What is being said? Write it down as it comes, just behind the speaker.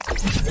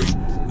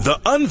The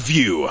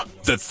Unview,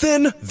 the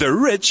thin, the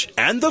rich,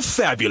 and the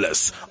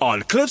fabulous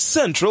on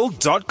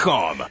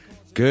CliffCentral.com.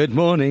 Good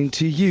morning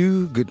to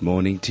you, good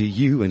morning to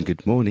you, and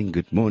good morning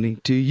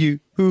to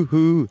you.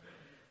 Hoo-hoo.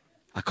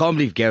 I can't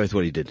believe Gareth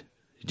what he did.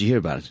 Did you hear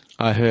about it?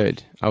 I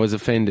heard. I was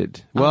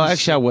offended. Well,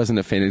 actually, I wasn't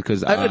offended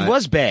because it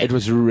was bad. It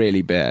was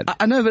really bad.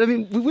 I know, but I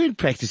mean, we weren't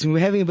practicing. We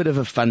were having a bit of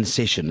a fun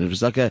session. It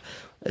was like what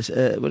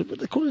do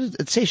they call it?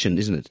 A session,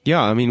 isn't it?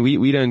 Yeah, I mean,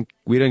 we don't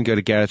go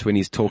to Gareth when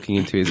he's talking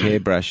into his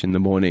hairbrush in the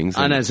mornings.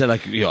 I know, so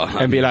like, yeah.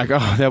 And be like,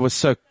 oh, that was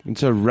so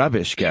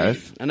rubbish,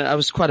 Gareth. And I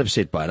was quite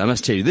upset by it, I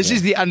must tell you. This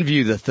is the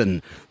Unview, the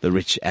thin, the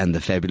rich, and the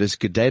fabulous.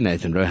 Good day,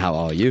 Nathan Rowe. How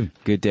are you?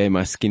 Good day,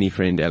 my skinny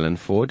friend, Alan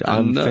Ford.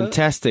 I'm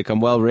fantastic.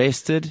 I'm well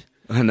rested.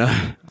 I know.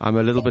 I'm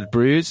a little bit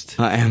bruised.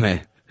 I am, eh?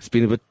 It's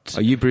been a bit...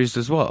 Are you bruised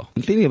as well?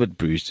 I'm feeling a bit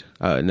bruised.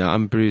 Oh, no,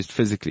 I'm bruised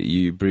physically.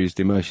 You bruised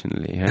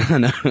emotionally, huh? I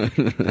know.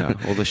 Yeah,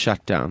 all the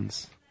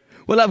shutdowns.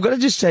 Well, I've got to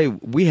just say,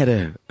 we had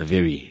a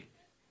very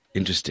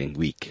interesting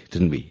week,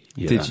 didn't we?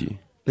 Did you?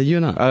 You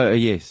and I. Oh,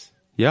 yes.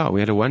 Yeah,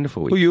 we had a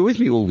wonderful week. Well, you were with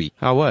me all week.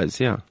 I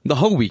was, yeah. The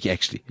whole week,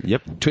 actually.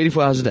 Yep.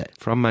 24 hours a day.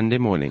 From Monday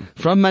morning.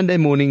 From Monday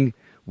morning,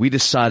 we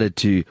decided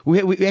to...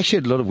 We actually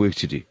had a lot of work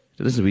to do.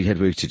 Listen, we had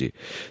work to do.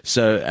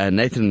 So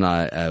Nathan and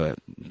I,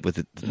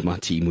 with my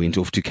team, went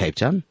off to Cape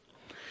Town.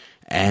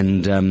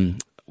 And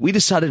we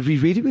decided we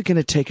really were going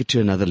to take it to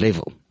another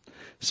level.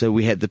 So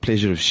we had the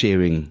pleasure of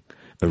sharing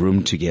a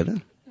room together.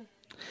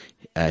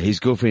 His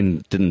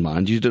girlfriend didn't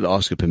mind. You did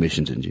ask her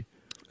permission, didn't you?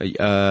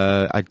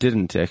 I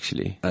didn't,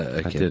 actually.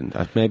 Okay. I didn't.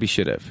 I maybe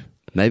should have.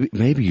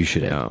 Maybe you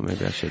should have. Yeah,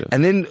 maybe I should have.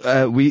 And then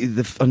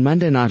on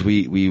Monday night,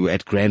 we were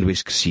at Grand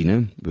West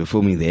Casino. We were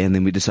filming there. And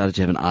then we decided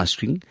to have an ice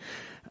cream.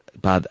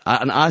 By the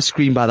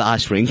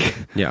ice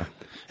rink. Yeah.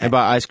 And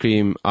by ice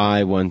cream,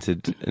 I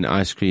wanted an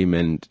ice cream,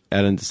 and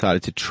Alan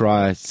decided to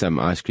try some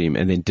ice cream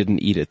and then didn't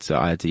eat it, so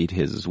I had to eat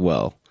his as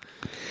well.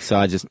 So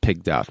I just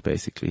pigged out,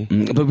 basically.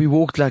 But we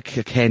walked like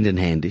hand in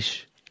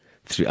handish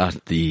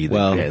throughout the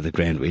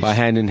Grand West. By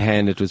hand in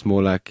hand, it was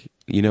more like,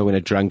 you know, when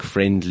a drunk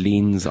friend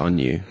leans on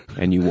you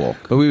and you walk.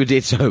 But we were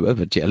dead sober,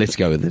 but yeah, let's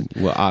go with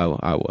it. Well,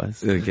 I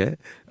was. Okay.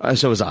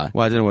 So was I.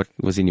 Well, I don't know what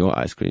was in your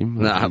ice cream.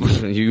 No,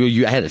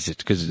 you added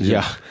it.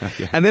 Yeah.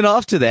 Okay. And then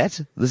after that,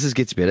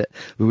 gets better.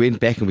 We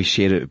went back and we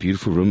shared a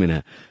beautiful room in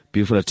a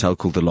beautiful hotel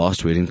called The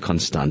Last Word in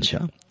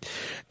Constantia.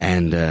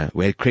 And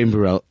we had creme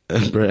brulee.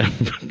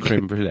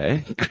 Creme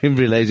brulee. Creme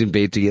brulees in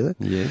bed together.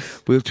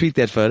 Yes. We'll tweet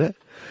that photo.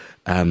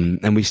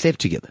 And we slept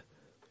together,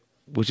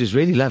 which is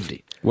really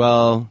lovely.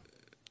 Well,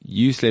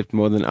 you slept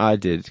more than I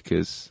did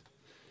because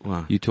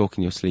you talk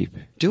in your sleep.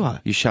 Do I?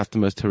 You shout the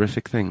most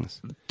horrific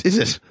things. Is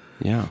it?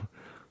 Yeah.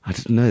 I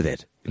didn't know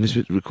that. You must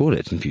record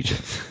it in future.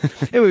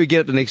 Anyway, we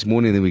get up the next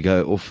morning and then we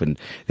go off. And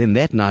then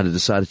that night I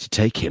decided to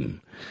take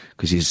him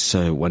because he's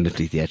so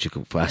wonderfully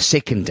theatrical for our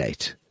second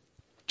date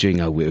during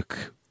our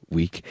work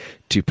week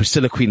to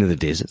Priscilla Queen of the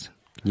Desert.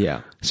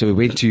 Yeah. So we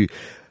went to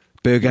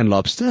Burger and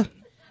Lobster.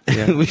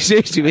 Yeah. We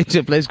seriously went to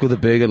a place called the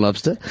Burger and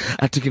Lobster.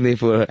 I took him there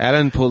for...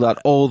 Alan pulled out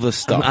all the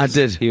stops. I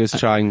did. He was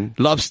trying...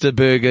 Lobster,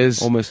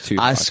 burgers. Almost too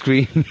ice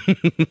cream.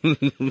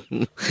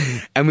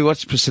 And we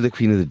watched Priscilla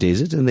Queen of the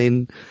Desert. And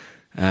then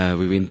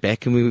we went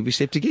back and we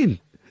slept again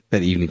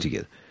that evening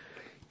together.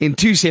 In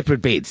 2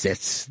 separate beds,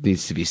 that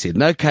needs to be said.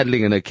 No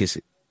cuddling and no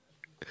kissing.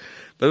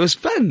 But it was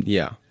fun.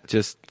 Yeah.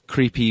 Just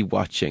creepy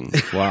watching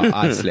while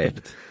I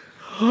slept.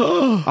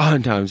 Oh,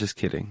 no, I'm just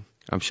kidding.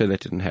 I'm sure that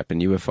didn't happen.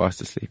 You were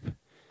fast asleep.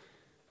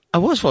 I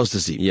was fast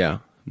asleep. Yeah.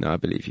 No, I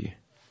believe you.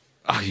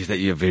 Oh,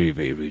 you're very,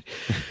 very rude.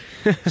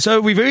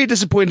 So we're very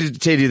disappointed to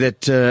tell you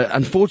that,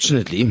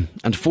 unfortunately,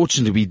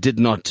 we did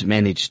not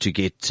manage to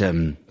get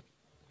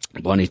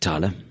Bonnie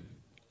Tyler.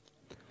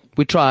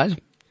 We tried.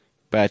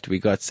 But we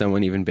got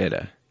someone even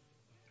better.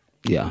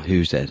 Yeah,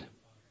 who's that?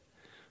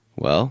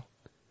 Well,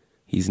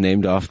 he's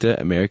named after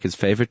America's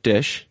favorite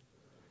dish,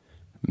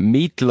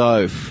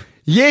 meatloaf.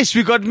 Yes,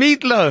 we got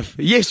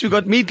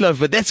meatloaf.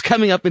 But that's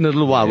coming up in a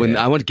little while when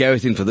I want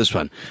Gareth in for this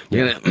one.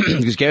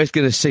 Because Gareth's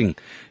going to sing.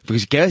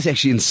 Because Gareth's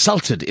actually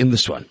insulted in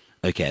this one.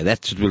 Okay,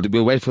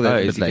 we'll wait for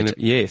that a bit later.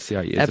 Yes,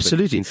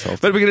 absolutely.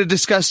 But we're going to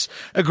discuss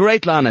a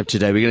great lineup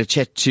today. We're going to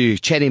chat to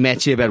Chatty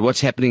Matty about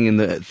what's happening in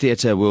the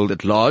theatre world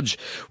at large.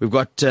 We've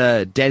got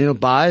Daniel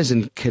Byers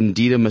and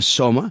Candida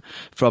Mosoma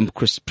from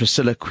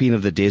Priscilla Queen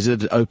of the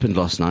Desert. It opened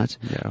last night.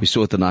 Yeah. We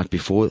saw it the night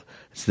before.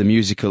 It's the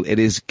musical. It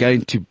is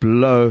going to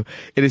blow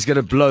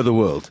the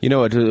world. You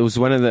know what? It was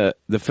one of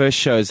the first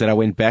shows that I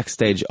went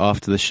backstage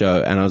after the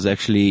show, and I was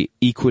actually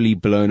equally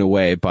blown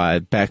away by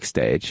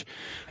backstage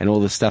and all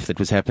the stuff that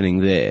was happening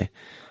there.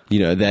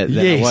 You know, that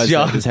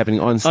was happening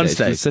on stage.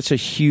 It's such a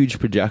huge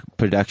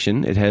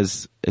production.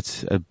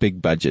 It's a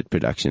big budget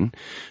production,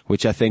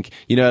 which I think,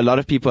 you know, a lot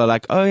of people are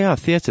like, oh yeah,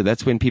 theater,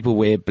 that's when people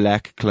wear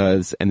black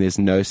clothes and there's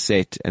no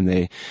set and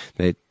they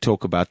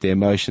talk about their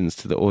emotions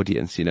to the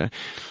audience, you know.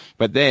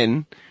 But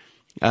then,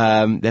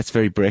 that's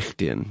very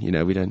Brechtian, you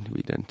know, we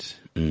don't.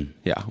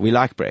 Yeah, we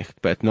like Brecht,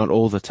 but not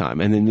all the time.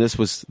 And then this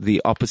was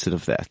the opposite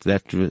of that.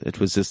 It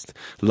was just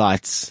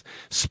lights,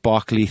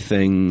 sparkly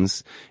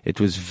things. It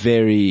was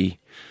very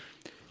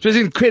It was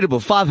incredible.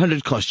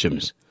 500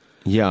 costumes.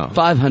 Yeah.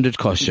 500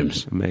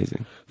 costumes.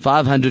 Amazing.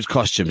 500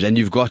 costumes. And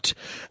you've got,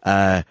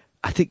 I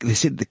think they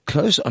said they're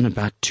close on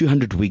about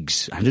 200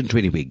 wigs,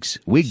 120 wigs.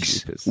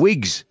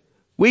 Wigs.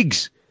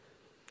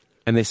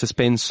 And they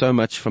suspend so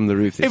much from the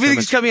roof. There's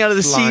Everything's so much coming out of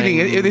the flying.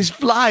 ceiling. It is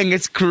flying.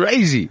 It's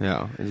crazy.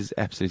 Yeah, it is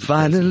absolutely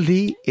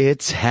Finally,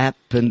 it's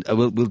happened.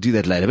 We'll do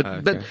that later.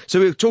 But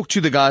so we'll talk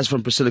to the guys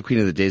from Priscilla Queen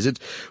of the Desert.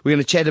 We're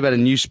going to chat about a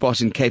new spot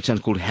in Cape Town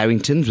called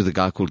Harrington's with a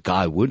guy called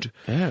Guy Wood.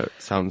 Oh, it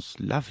sounds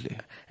lovely.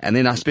 And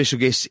then our special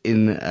guest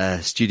in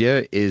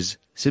studio is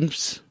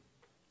Siphs.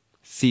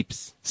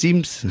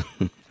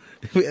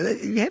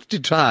 You have to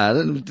try.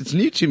 It's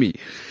new to me.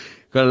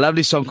 Got a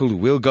lovely song called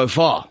We'll Go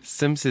Far.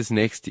 Sims is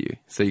next to you.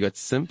 So you got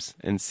Simps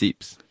and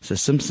Siphs. So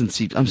Siphs and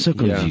Siphs. I'm so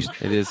confused.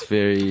 Yeah, it's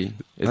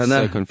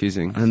so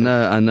confusing. I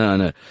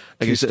know.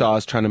 Two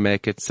stars trying to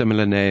make it,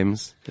 similar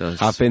names.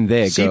 Yes. I've been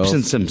there, Siphs girls.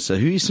 and Sims. So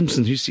who is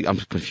Simpson? Who's I'm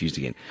confused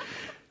again.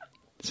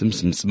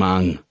 Siphs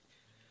Msimang.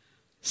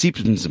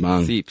 Siphs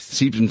Msimang.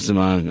 Siphs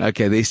Msimang.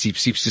 Okay, there's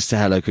Siphs. Siphs, just say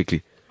hello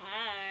quickly.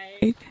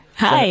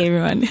 Hi,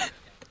 everyone.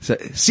 So,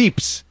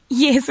 Siphs.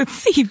 Yes, it's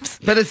Siphs.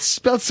 But it's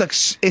spelled like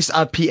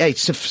S-I-P-H.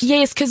 Siphs.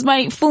 Yes, because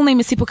my full name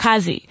is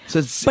Sipokazi.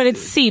 So but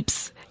it's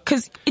Siphs.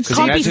 Because it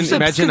can't be Sips,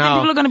 because people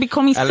are going to be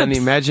calling me Alan, Sips.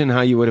 imagine how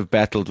you would have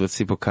battled with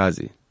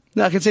Sipokazi.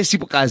 No, I can say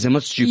Sipokazi. I'm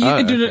not stupid.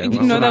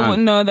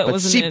 That But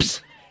wasn't Siphs.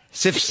 it.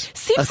 Siphs.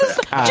 Siphs is,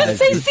 just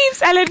say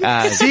Siphs,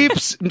 Alan.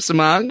 Siphs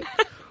Msimang.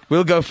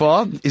 We'll Go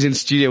Far is in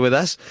studio with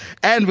us,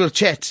 and we'll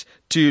chat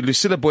to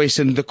Lucilla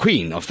Booysens, the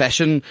queen of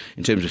fashion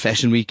in terms of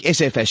Fashion Week,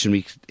 SA Fashion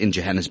Week in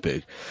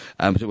Johannesburg.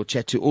 But we'll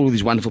chat to all of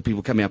these wonderful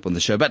people coming up on the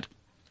show. But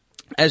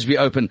as we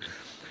open,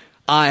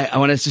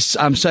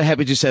 I'm so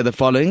happy to say the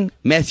following.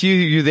 Matthew,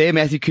 you there?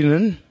 Matthew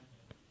Coonan?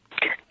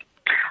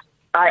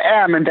 I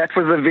am, and that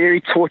was a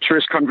very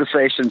torturous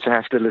conversation to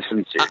have to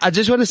listen to. I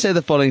just want to say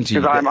the following to you.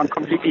 Because I'm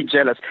completely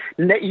jealous.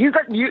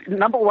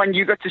 Number one,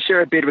 you got to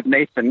share a bed with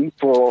Nathan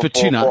for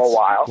 2 nights. For a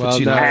while. Well,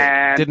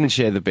 no, didn't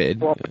share the bed.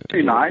 For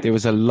 2 nights. There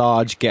was a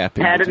large gap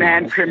in Hand in between.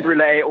 hand, creme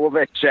brulee, all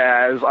that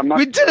jazz. I'm not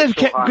We did have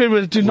creme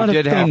brulee. Do not We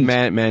did have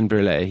offend. man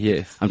brulee,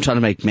 yes. I'm trying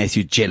to make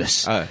Matthew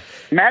jealous.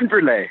 Man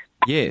brulee.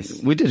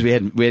 Yes. We did.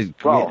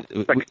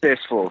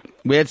 Successful.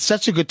 We had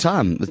such a good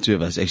time, the two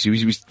of us,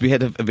 actually. We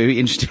had a very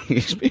interesting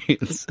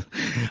experience.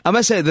 I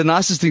must say, the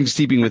nicest thing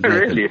sleeping with Nathan.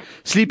 Really?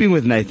 Sleeping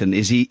with Nathan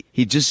is he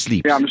just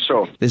sleeps. Yeah, I'm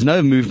sure. There's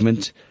no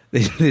movement.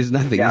 There's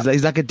nothing. Yeah.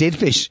 He's like a dead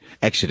fish,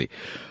 actually,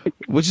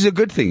 which is a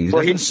good thing. He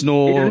doesn't He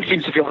snore. doesn't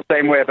seem to feel the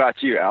same way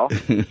about you, Al.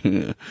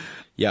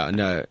 Yeah,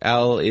 no.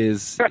 Al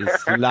is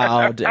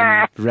loud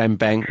and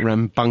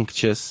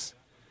rambunctious.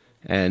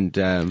 And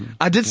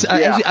I did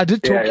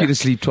talk you to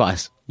sleep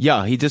twice.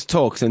 yeah, he just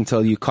talks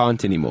until you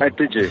can't anymore.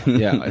 Did you?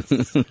 Yeah,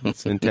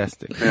 it's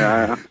fantastic.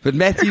 Yeah. But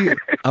Matthew,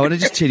 I want to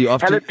just tell you,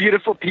 Hello,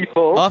 beautiful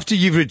people. after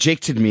you've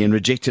rejected me and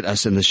rejected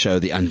us in the show,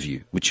 The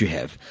Unview, which you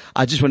have,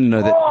 I just want to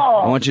know that,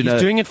 I want you to know.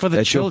 He's doing it for the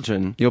that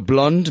children. Your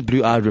blonde,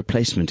 blue-eyed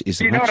replacement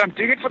is You know much- what? I'm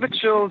doing it for the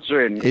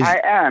children. Is-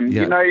 I am.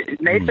 yeah. You know,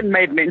 Nathan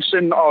made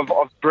mention of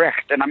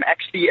Brecht, and I'm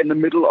actually in the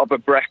middle of a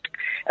Brecht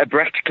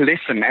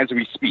lesson as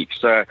we speak.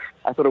 So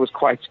I thought it was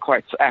quite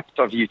apt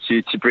of you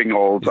to bring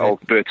old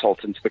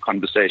Bertolt into the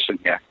conversation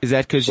here. Is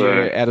that because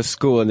you're out of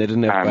school and they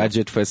didn't have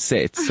budget for a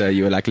set? So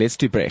you were like, let's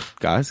do Brecht,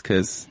 guys,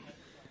 because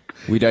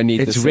we don't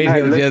need It's this. Radio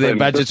Hill. listen, Their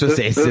budget was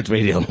this- set at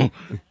Radio Hill.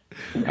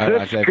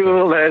 This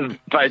school has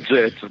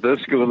budget.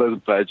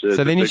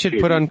 So then you should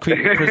put on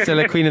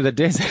Priscilla Queen of the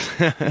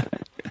Desert.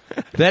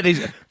 That is,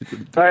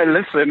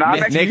 Listen, I'm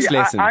Next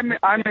lesson.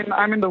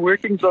 I'm in the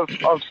workings of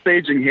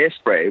staging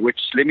Hairspray, which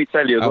let me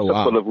tell you is also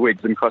full of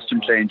wigs and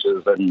costume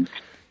changes and.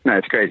 No,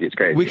 it's crazy.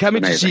 we're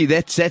coming to see,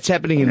 that's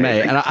happening in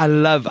May, and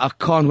I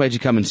can't wait to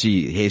come and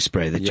see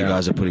Hairspray that you Yeah.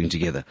 guys are putting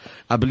together.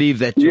 I believe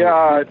that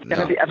Yeah, it's going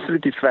to be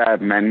absolutely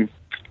fab, man.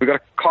 We've got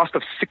a cast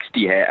of 60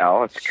 here,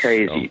 Al. It's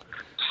crazy.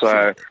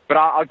 So, but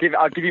I'll give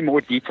you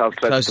more details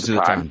closer to the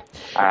time.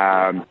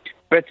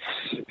 But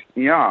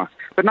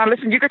now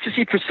listen, you got to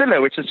see Priscilla,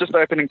 which has just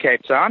opened in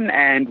Cape Town,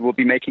 and will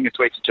be making its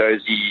way to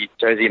Josie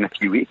in a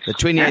few weeks. The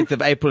 28th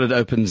of April it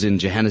opens in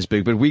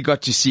Johannesburg, but we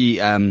got to see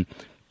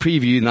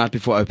preview night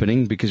before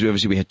opening because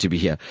we had to be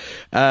here.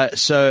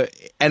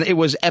 And it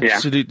was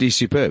absolutely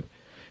superb.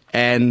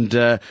 And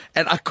I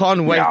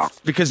can't wait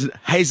because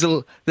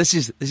Hazel, this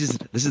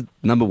is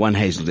number one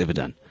Hazel's ever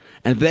done.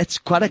 And that's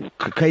quite a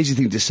crazy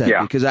thing to say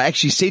because I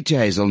actually said to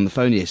Hazel on the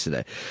phone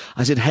yesterday,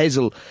 I said,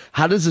 Hazel,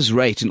 how does this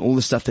rate and all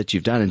the stuff that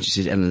you've done? And she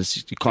said, Alan,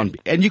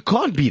 you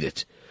can't beat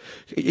it.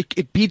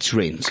 It beats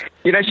Rent.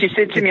 You know, she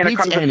said to me in a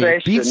conversation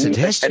it beats it,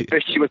 has to. at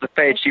first she was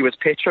afraid, she was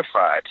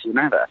petrified. You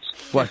know that?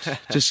 What?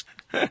 Just...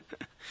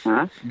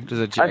 Huh? It was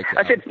a joke.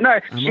 I said no. I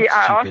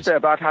asked stupid. her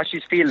about how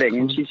she's feeling,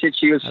 and she said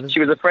she was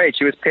afraid.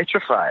 She was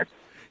petrified.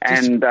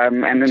 And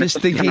then just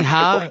thinking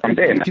how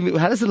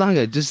does the line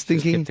go? Just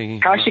thinking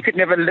how she could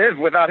never live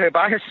without her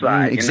by her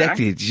side.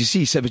 Exactly. You know? You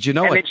see, so but you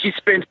know and what? then she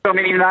spent so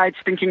many nights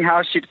thinking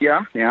how she'd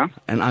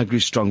And I grew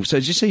strong. So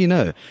just so you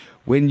know,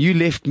 when you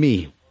left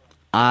me,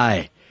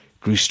 I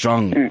grew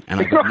strong, and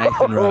I got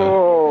Nathan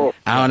Rowe. or?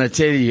 I want to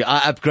tell you, I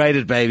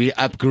upgraded, baby.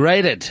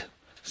 Upgraded.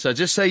 So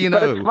just so you know.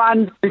 But it's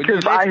fun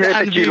because I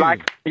heard that you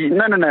like...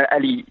 No,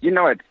 Ali. You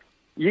know what?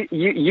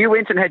 You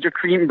went and had your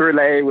creme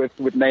brulee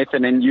with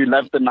Nathan, and you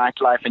loved the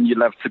nightlife and you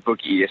loved to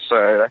boogie.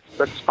 So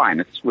that's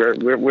fine.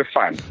 We're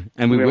fine.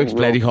 And we worked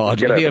bloody hard.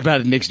 We'll hear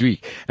about it next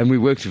week. And we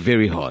worked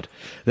very hard.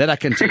 That I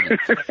can tell you.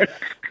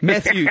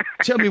 Matthew,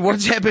 tell me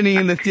what's happening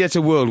in the theatre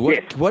world.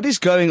 What is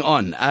going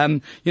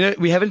on?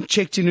 We haven't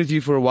checked in with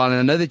you for a while, and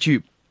I know that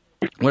you.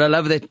 What I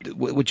love that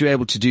what you're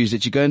able to do is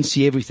that you go and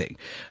see everything.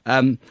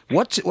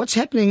 What's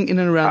happening in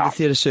and around the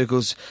theatre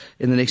circles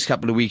in the next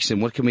couple of weeks,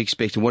 and what can we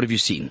expect, and what have you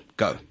seen?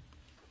 Go.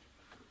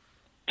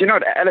 Do you know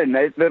what, Alan?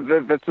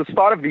 The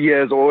start of the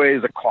year is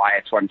always a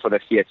quiet one for the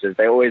theatres.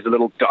 They're always a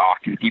little dark,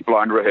 and people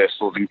are in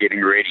rehearsals and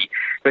getting ready.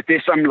 But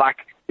there's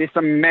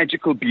some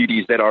magical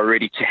beauties that are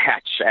ready to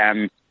hatch.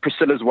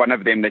 Priscilla's one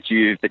of them that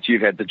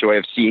you've had the joy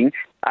of seeing.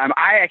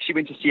 I actually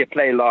went to see a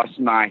play last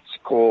night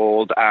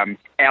called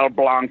El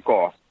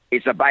Blanco.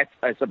 It's about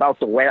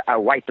a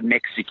white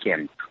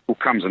Mexican who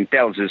comes and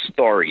tells his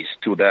stories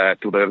to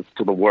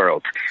the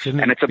world,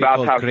 and it's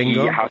about how he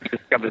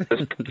discovers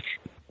this.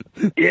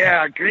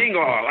 Yeah,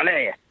 gringo,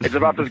 vale. It's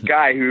about this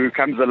guy who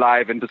comes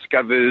alive and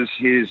discovers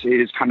his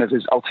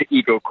alter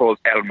ego called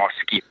El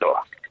Mosquito,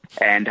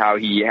 and how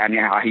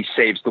he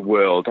saves the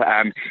world.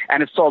 And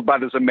it's told by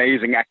this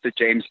amazing actor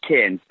James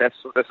Kent. This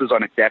is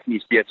on at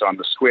Daphne's Theatre on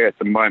the Square at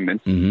the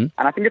moment, and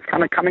I think it's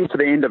kind of coming to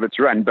the end of its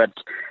run. But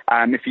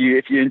if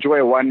you enjoy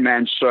a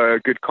one-man show,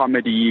 good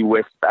comedy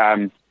with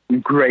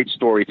great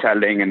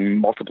storytelling and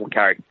multiple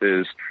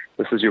characters,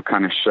 this is your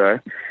kind of show.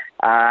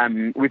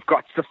 We've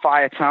got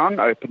Sapphire Town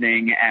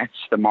opening at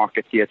the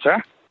Market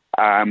Theatre,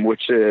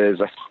 which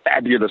is a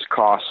fabulous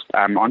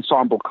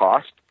ensemble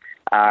cast,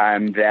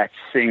 that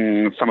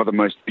sing some of the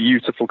most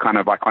beautiful kind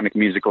of iconic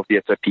musical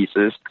theatre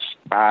pieces,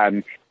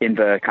 in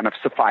the kind of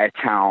Sapphire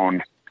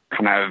Town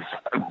kind of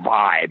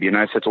vibe,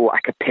 so it's all a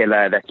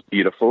cappella. That's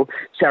beautiful.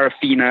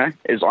 Serafina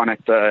is on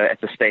at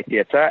the State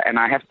Theatre, and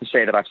I have to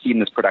say that I've seen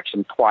this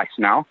production twice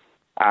now.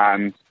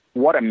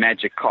 What a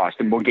magic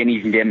cast. And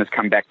Morgeni Ngem has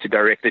come back to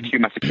direct it. Hugh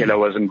Masekela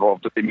was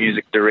involved with the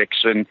music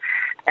direction.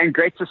 And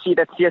great to see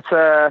that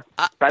theatre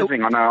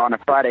buzzing on a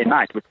Friday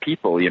night with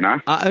people,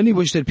 I only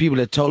wish that people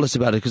had told us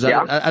about it, because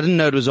I didn't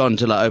know it was on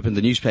until I opened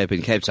the newspaper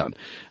in Cape Town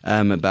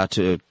about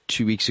 2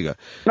 weeks ago.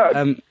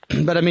 No.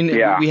 But I mean,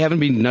 we haven't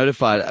been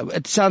notified.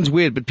 It sounds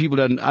weird, but people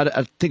don't.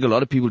 I think a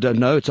lot of people don't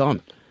know it's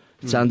on.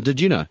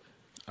 Did you know?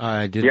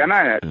 I didn't. Yeah,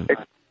 no.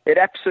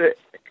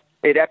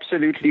 It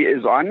absolutely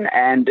is on,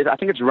 and I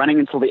think it's running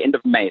until the end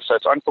of May, so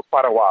it's on for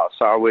quite a while.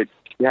 So I would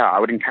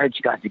encourage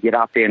you guys to get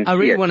out there and see it. I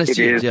really want to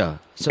see it, yeah.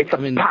 So, it's a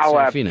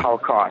power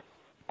cast.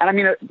 And I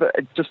mean,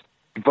 just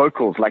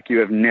vocals like you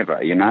have never,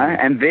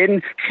 And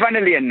then,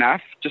 funnily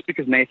enough, just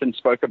because Nathan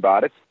spoke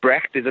about it,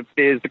 Brecht is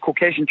the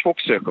Caucasian Chalk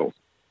Circle,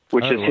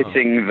 which is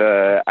hitting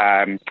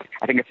I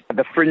think it's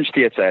the Fringe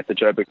Theatre at the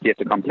Joburg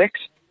Theatre Complex.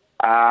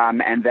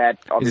 And that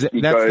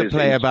obviously that's goes... the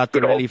play about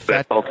the really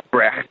fat...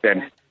 Brecht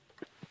and...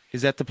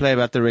 Is that the play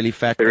about the really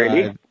fat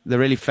guy? The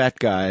really fat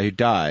guy who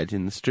died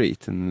in the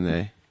street, and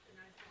they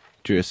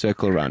drew a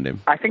circle around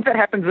him. I think that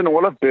happens in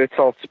all of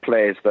Bertolt's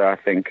plays, though. I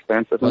think,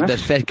 isn't it? That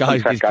fat guy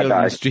who gets killed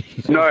in the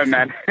street. No,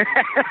 man.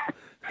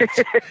 This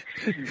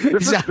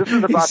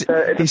is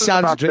about he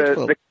sounds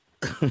dreadful.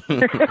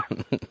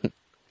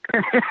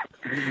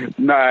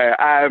 No,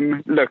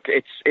 look,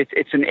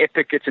 it's an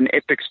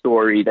epic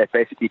story that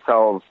basically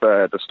tells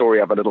the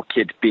story of a little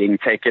kid being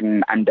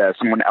taken under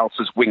someone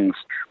else's wings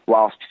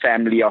whilst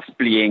family are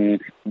fleeing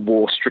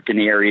war-stricken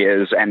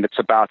areas, and it's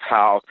about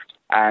how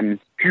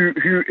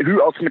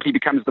who ultimately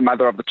becomes the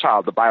mother of the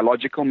child, the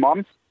biological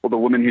mom or the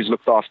woman who's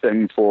looked after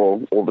him for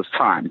all this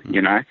time,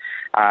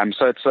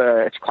 So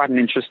it's quite an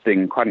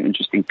interesting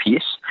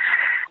piece.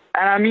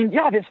 I mean,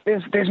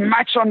 there's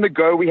much on the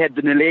go. We had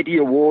the Naledi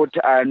Award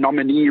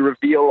nominee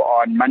reveal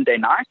on Monday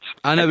night.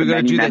 I know, we've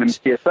got to do that.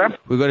 Theater,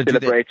 we've got to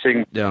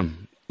celebrating. Do that.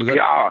 We've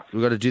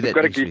got to do that.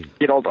 We've got to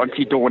get old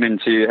Auntie Dawn in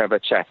to have a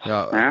chat.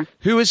 Yeah.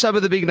 Who are some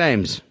of the big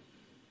names?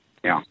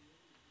 Yeah.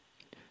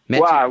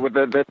 Matthew? Wow, with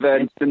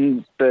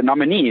the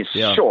nominees,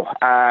 sure.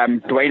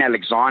 Dwayne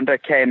Alexander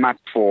came up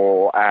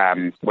for,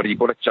 what do you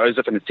call it,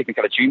 Joseph and the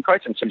Technicolor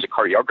Dreamcoat in terms of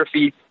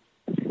choreography.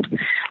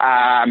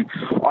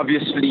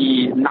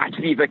 Obviously, Night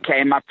Fever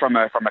came up from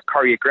a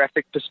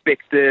choreographic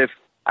perspective.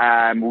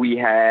 We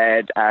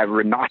had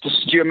Renata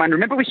Stuurman.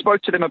 Remember we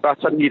spoke to them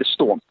about Suddenly the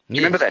Storm? Do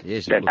you remember that?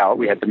 Yes. That Al,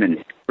 we had them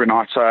in.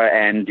 Renata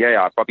and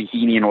Bobby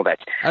Heaney and all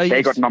that.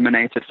 They got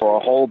nominated for a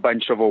whole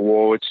bunch of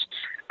awards.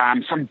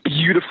 Some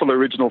beautiful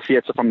original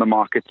theatre from the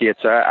Market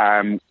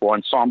Theatre for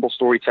ensemble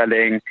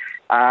storytelling.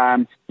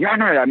 Some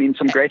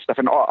great stuff.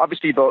 And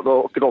obviously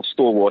the good old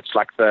stalwarts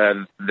like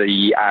the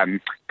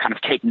kind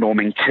of Kate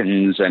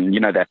Normingtons and,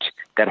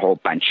 that whole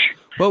bunch.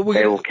 Well,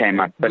 they all came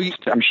up. But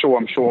I'm sure.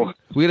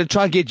 We're going to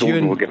try and get you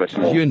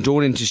and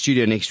Dawn into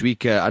studio next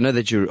week. I know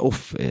that you're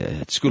off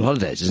at school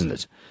holidays, isn't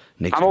it?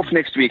 I'm off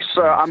next week,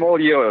 so I'm all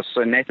yours.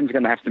 So Nathan's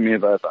going to have to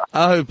move over.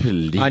 Oh,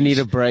 please. I need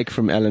a break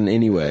from Ellen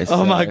anyway. So.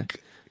 Oh, my God.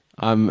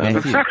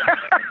 Matthew.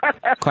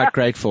 quite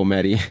grateful,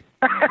 Maddie.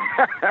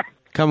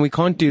 Come, we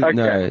can't do, okay.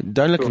 No,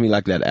 don't look at me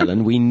like that,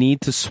 Alan. We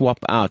need to swap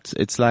out.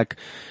 It's like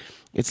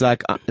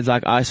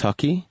ice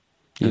hockey.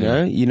 You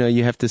know,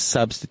 you have to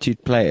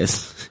substitute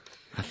players.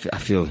 I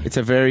feel it's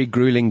a very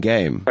grueling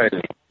game.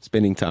 Totally.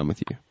 Spending time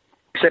with you.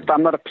 Except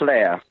I'm not a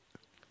player.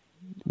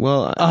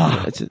 Well,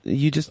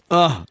 you just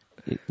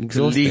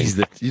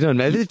exhausting. You don't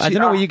know. I don't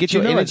know where you get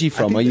your energy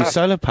from. Are you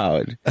solar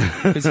powered?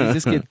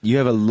 Because you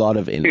have a lot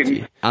of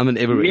energy. I'm an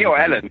ever. Me or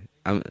Alan?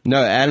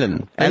 No,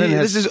 Alan. Alan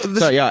has.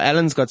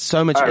 Alan's got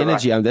so much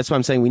energy. Right. That's why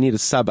I'm saying we need to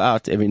sub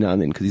out every now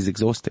and then because he's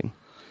exhausting.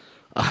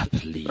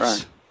 Please.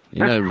 Right.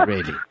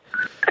 Really.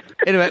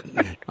 Anyway,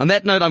 on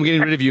that note, I'm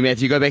getting rid of you,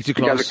 Matthew. Go back to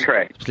class. You guys are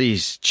correct.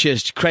 Please.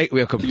 Cheers. Craig,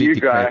 we are completely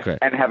correct. You go,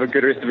 and have a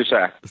good rest of the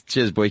show.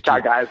 Cheers, boy.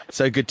 Ciao, guys.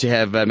 So good to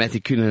have Matthew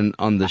Coonan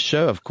on the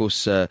show. Of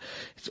course,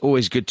 it's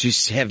always good to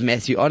have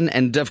Matthew on.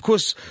 And, of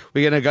course,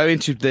 we're going to go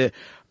into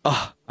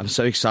I'm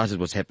so excited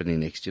what's happening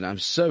next. I'm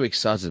so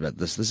excited about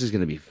this. This is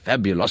going to be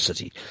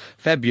fabulosity.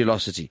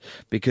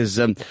 Because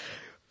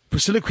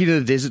Priscilla Queen of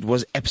the Desert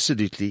was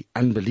absolutely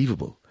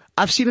unbelievable.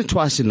 I've seen it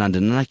twice in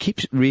London, and I keep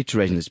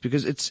reiterating this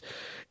because it's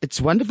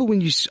wonderful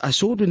when I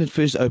saw it when it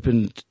first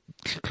opened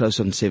close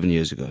on 8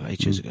 years ago,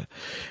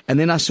 and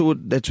then I saw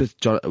that with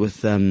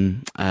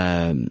Kylie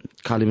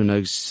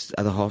Minogue's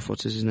other half.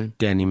 What's his name?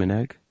 Danny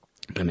Minogue.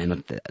 No, man,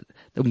 not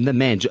the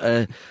man.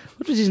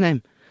 What was his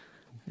name?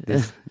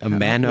 A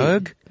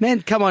Manogue?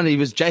 Man, come on, he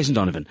was Jason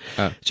Donovan.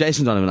 Oh.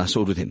 Jason Donovan, I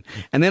saw it with him.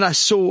 And then I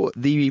saw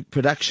the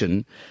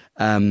production,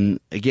 again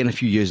a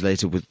few years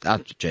later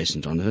without Jason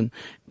Donovan.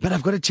 But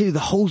I've got to tell you, the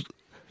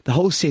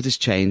whole set has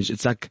changed.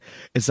 It's like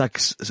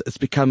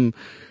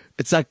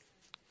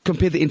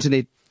compare the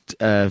internet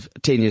 10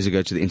 years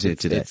ago to the internet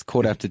today. It's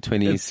caught up to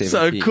 2017. It's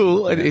so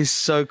cool. Yeah. It is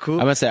so cool.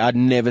 I must say, I'd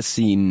never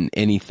seen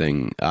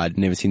anything. I'd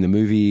never seen the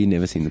movie,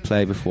 never seen the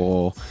play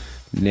before,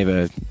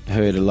 never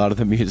heard a lot of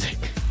the music.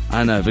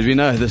 I know, but we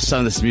know some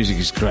of this music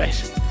is great.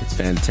 It's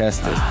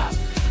fantastic.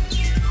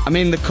 I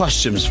mean, the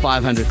costumes,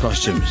 500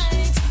 costumes.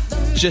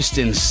 Just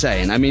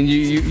insane. I mean,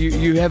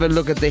 you have a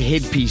look at the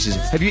headpieces.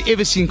 Have you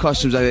ever seen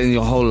costumes like that in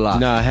your whole life?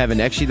 No, I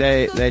haven't.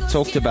 Actually, they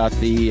talked about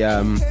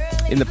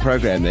in the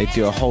program, they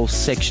do a whole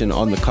section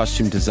on the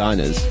costume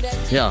designers.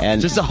 Yeah,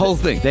 and just the whole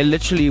thing. They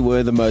literally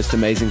were the most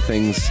amazing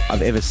things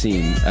I've ever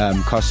seen,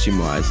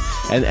 costume-wise.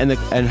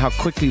 And how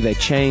quickly they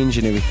change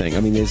and everything.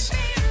 I mean, there's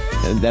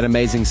that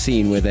amazing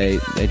scene where they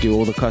do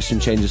all the costume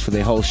changes for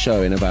their whole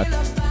show in about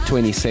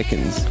 20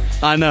 seconds.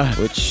 I know.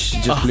 Which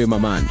just blew my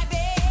mind.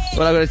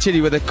 Well, I've got to tell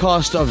you, with the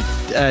cast of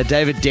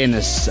David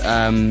Dennis,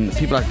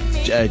 people like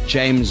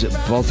James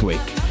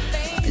Bothwick,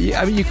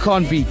 I mean, you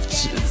can't beat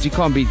this.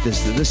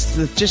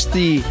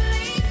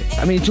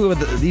 I mean, you talk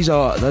about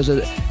those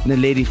are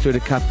Naledi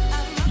Flutter Cup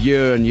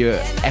year-on-year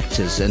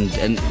actors and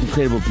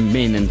incredible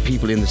men and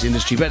people in this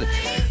industry. But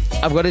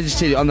I've got to just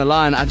tell you, on the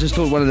line, I just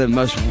thought one of the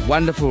most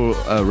wonderful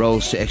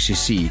roles to actually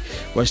see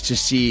was to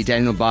see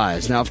Daniel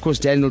Byers. Now, of course,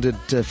 Daniel did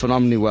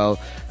phenomenally well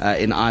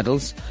in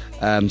Idols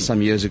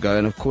some years ago,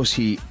 and of course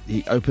he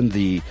opened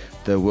the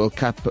World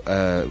Cup,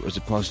 was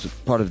a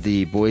part of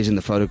the Boys in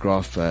the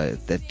Photograph,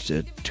 that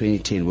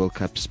 2010 World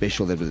Cup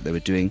special that they were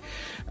doing.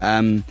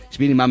 He's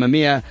been in Mamma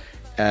Mia,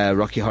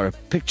 Rocky Horror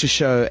Picture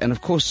Show, and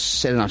of course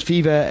Saturday Night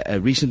Fever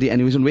recently,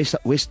 and he was on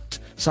West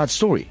Side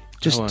Story.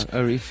 Just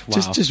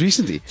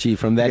recently. Gee,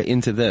 from that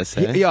into this,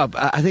 eh? Yeah,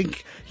 I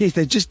think, yes,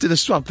 they just did a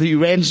swap. He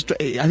ran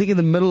straight, I think in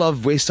the middle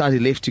of West Side, he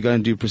left to go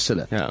and do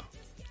Priscilla. Yeah.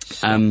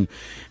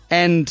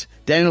 And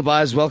Daniel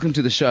Byers, welcome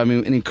to the show. I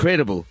mean, an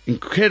incredible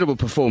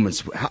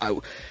performance.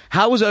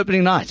 How was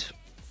opening night?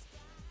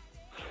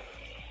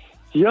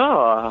 Yeah,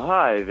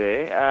 hi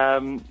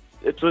there.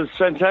 It was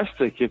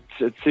fantastic. It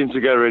seemed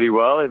to go really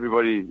well.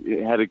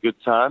 Everybody had a good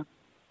time,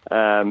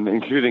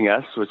 including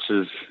us, which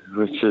is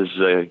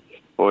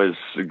always,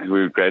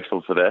 we're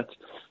grateful for that.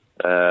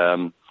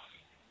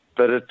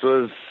 But it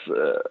was,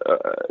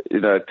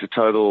 a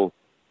total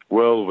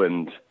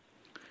whirlwind.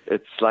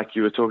 It's like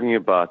you were talking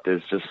about.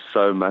 There's just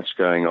so much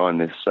going on.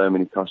 There's so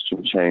many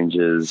costume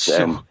changes,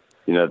 and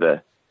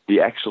the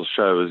actual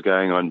show is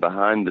going on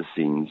behind the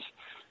scenes.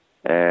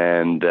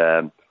 And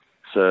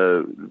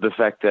so the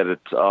fact that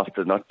it's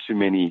after not too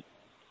many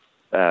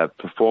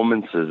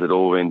performances, it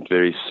all went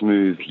very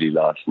smoothly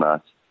last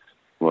night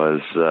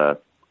was a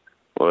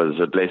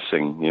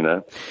blessing,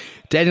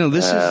 Daniel,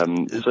 this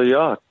is... So,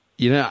 yeah.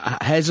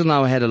 Hazel and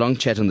I had a long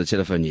chat on the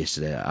telephone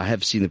yesterday. I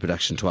have seen the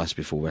production twice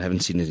before. I haven't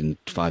seen it in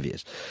 5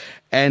 years.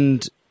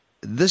 And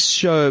this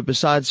show,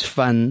 besides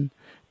fun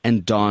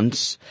and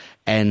dance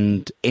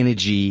and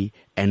energy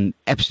and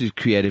absolute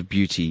creative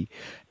beauty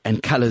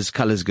and colors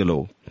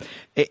galore,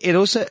 it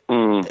also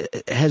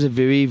has a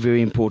very,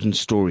 very important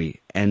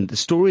story. And the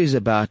story is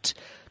about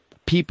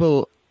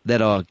people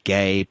that are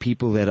gay,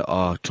 people that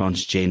are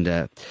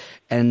transgender,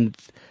 and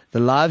the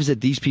lives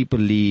that these people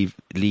lead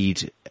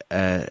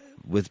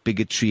with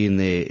bigotry in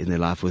their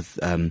life, with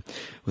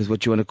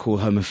what you want to call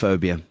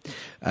homophobia,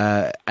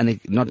 and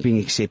it not being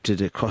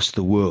accepted across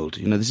the world.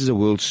 This is a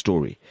world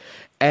story,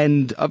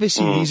 and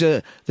obviously these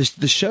are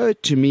the show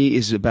to me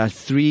is about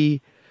three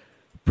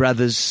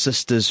brothers,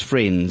 sisters,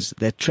 friends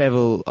that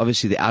travel,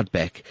 obviously the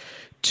outback,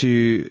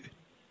 to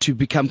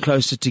become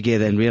closer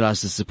together and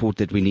realize the support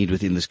that we need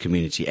within this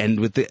community and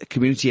with the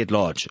community at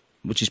large,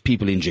 which is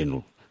people in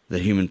general, the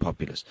human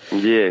populace.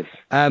 Yes.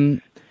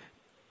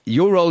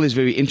 Your role is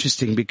very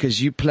interesting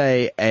because you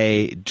play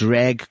a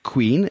drag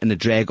queen, and a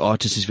drag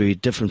artist is very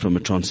different from a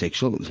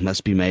transsexual. It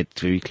must be made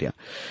very clear.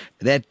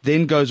 That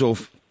then goes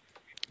off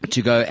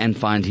to go and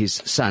find his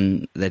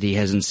son that he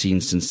hasn't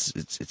seen since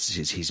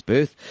it's his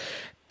birth.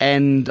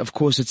 And of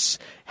course it's,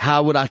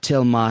 how would I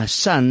tell my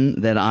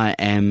son that I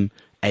am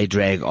a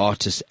drag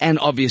artist? And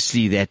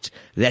obviously that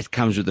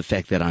comes with the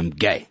fact that I'm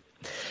gay.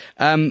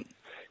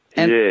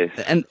 Yes.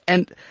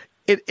 And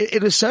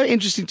it was so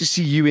interesting to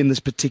see you in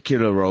this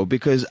particular role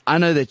because I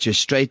know that you're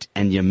straight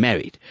and you're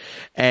married,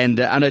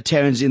 and I know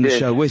Taryn's in the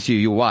show with you,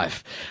 your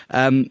wife.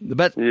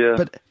 But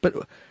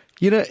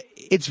you know,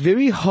 it's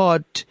very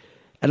hard.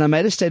 And I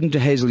made a statement to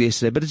Hazel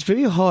yesterday, but it's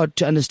very hard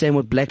to understand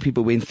what black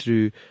people went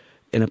through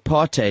in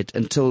apartheid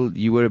until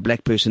you were a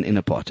black person in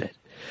apartheid.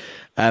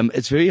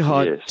 It's very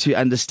hard to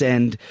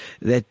understand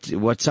that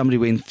what somebody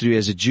went through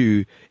as a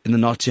Jew in the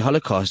Nazi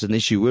Holocaust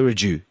unless you were a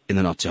Jew in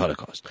the Nazi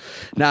Holocaust.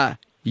 Now,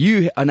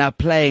 you are now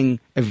playing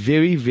a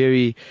very,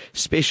 very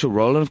special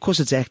role, and of course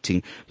it's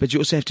acting, but you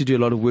also have to do a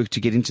lot of work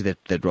to get into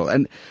that role.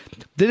 And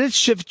did it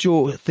shift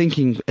your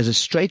thinking as a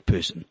straight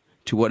person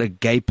to what a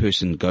gay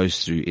person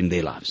goes through in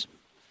their lives?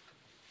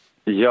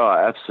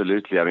 Yeah,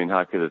 absolutely. I mean,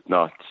 how could it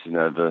not? You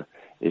know,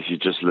 if you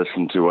just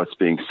listen to what's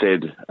being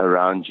said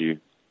around you,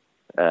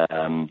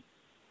 that's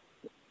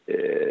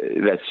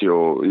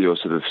your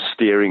sort of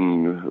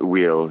steering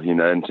wheel, you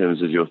know, in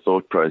terms of your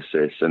thought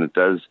process. And it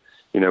does,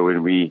 you know,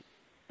 when we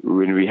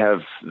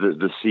have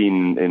the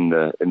scene in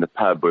the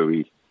pub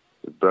where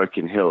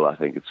Broken Hill, I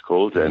think it's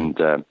called, and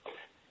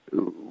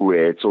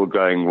where it's all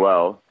going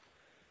well,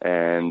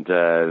 and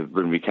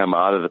when we come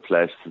out of the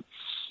place, it's,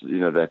 you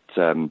know, that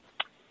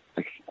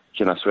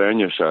can I swear on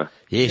your show?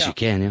 Yes, you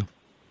can. Yeah.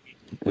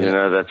 You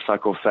know, that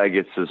fuck off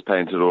faggots is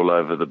painted all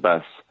over the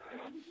bus,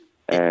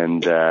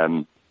 and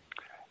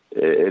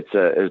it's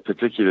a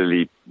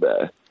particularly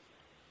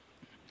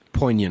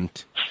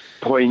poignant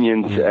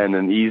and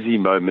an easy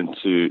moment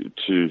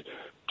to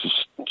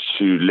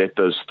let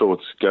those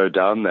thoughts go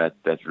down that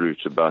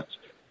route about,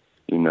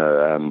 you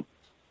know,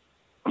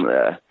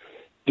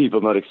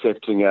 people not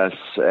accepting us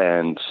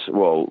and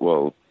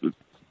well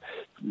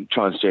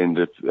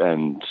transgender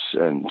and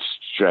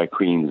drag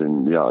queens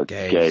and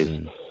gays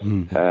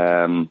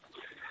and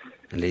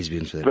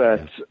lesbians,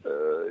 but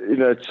you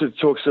know, it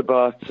talks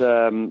about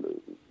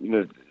you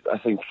know, I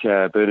think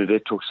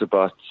Bernadette talks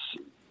about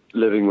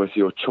living with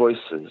your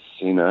choices,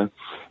 you know,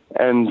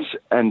 and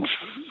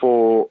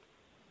for,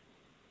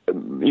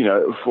 you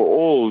know, for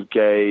all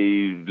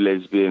gay,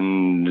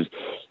 lesbian,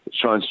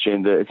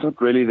 transgender, it's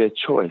not really their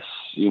choice,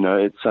 you know,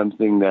 it's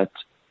something that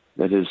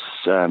is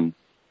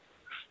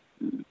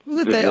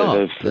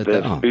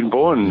they've been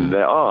born,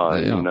 they are,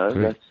 you know,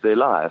 correct. That's their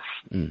life.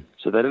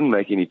 So they didn't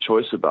make any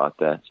choice about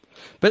that.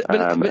 But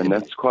and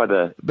that's quite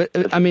I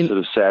mean, sort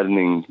of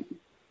saddening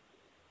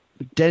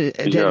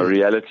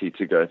reality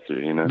to go through,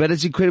 you know. But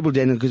it's incredible,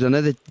 Daniel, because I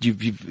know that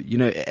you've you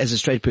know, as a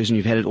straight person,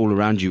 you've had it all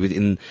around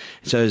you.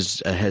 So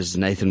has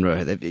Nathan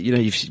Rowe. You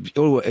know,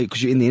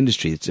 because you're in the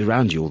industry, it's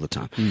around you all the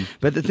time.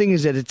 But the thing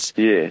is that it's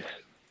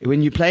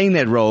when you're playing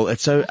that role,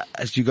 it's so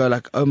as you go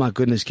like, oh my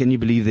goodness, can you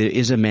believe there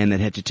is a man that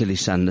had to tell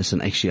his son,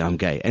 listen, actually I'm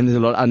gay. And there's a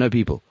lot. I know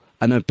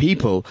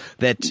people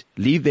that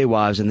leave their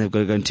wives and they've got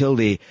to go and tell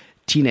their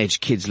teenage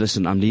kids,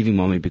 listen, I'm leaving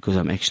mommy because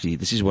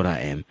this is what I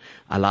am.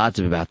 I lied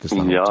to them about this the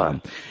whole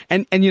time.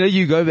 And you know,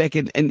 you go back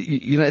and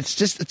you know,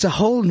 it's a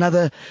whole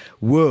nother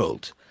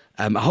world.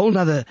 A whole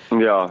nother,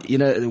 you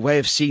know, way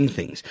of seeing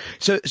things.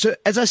 So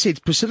as I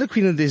said, Priscilla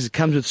Queen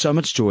comes with so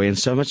much joy and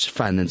so much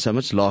fun and so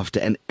much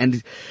laughter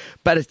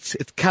but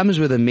it comes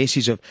with a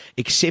message of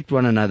accept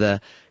one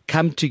another,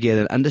 come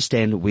together and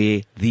understand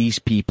where these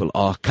people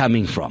are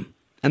coming from.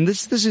 And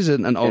this is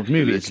an old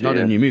movie. It's not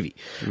a new movie.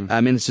 I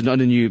mean, it's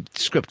not a new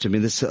script. I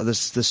mean, this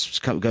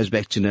goes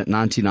back to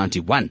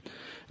 1991.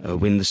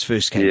 When this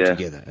first came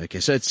together. Okay.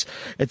 So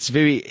it's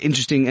very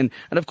interesting. And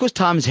of course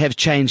times have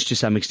changed to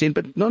some extent,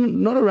 but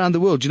not around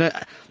the world. You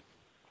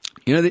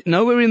know,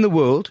 nowhere in the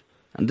world,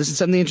 and this is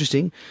something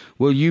interesting,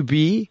 will you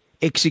be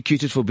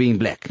executed for being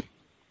black.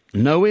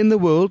 Nowhere in the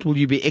world will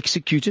you be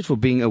executed for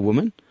being a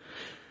woman.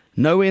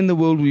 Nowhere in the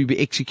world will you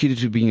be executed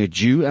for being a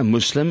Jew, a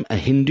Muslim, a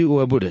Hindu,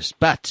 or a Buddhist.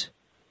 But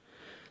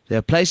there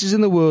are places in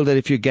the world that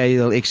if you're gay,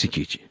 they'll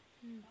execute you.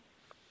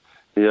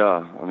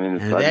 Yeah. I mean,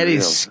 and that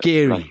is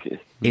scary.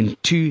 In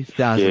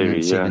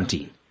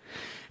 2017,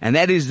 and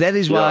that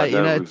is why you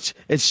know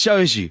it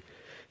shows you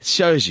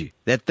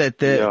that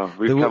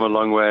we've come a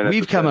long way.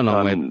 We've come a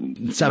long way.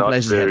 In some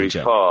places haven't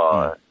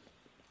far.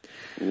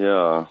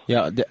 Daniel.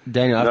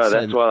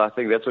 That's why I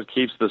think that's what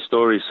keeps the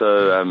story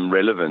so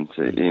relevant.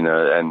 You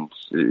know, and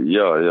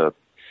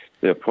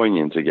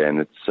poignant again.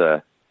 It's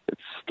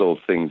still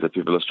things that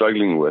people are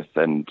struggling with,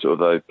 and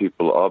although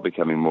people are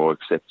becoming more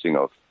accepting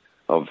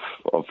of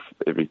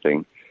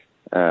everything.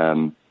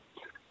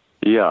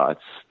 yeah,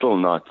 it's still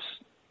not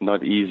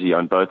easy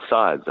on both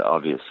sides,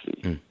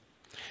 obviously.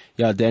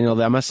 Yeah,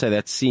 Daniel, I must say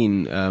that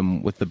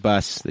scene with the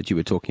bus that you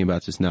were talking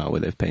about just now, where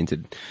they've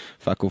painted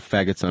fuck off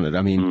faggots on it.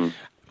 I mean,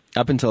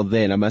 up until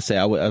then, I must say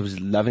I was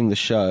loving the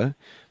show,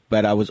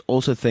 but I was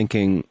also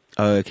thinking,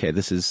 oh, okay,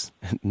 this is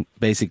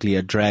basically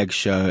a drag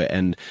show,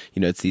 and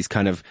it's these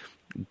kind of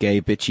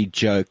gay bitchy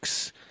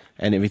jokes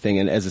and everything.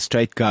 And as a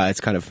straight guy,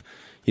 it's kind of,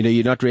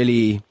 you're not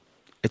really.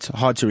 It's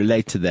hard to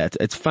relate to that.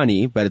 It's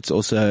funny, but it's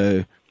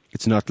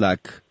not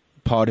like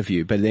part of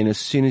you. But then as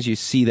soon as you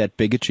see that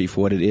bigotry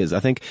for what it is, I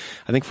think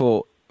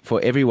for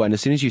everyone, as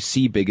soon as you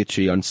see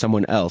bigotry on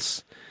someone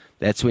else,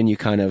 that's when you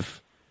kind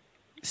of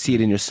see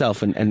it in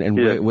yourself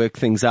and work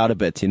things out a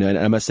bit, And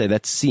I must say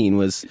that scene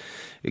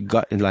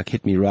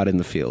hit me right in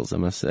the feels, I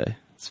must say.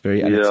 It's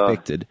very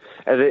unexpected.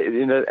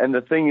 And and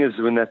the thing is,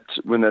 when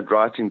that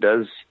writing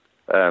does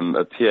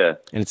appear,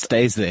 and it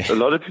stays there, a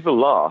lot of people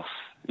laugh.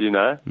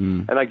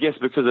 And I guess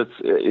because it's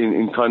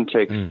in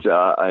context,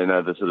 I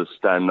know the sort of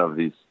stand of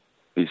these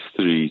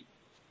three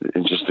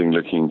interesting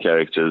looking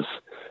characters,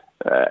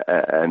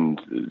 and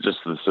just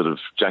the sort of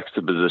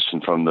juxtaposition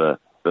from the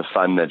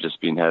fun they've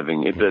just been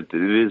having. It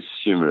is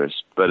humorous,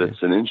 but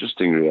it's an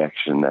interesting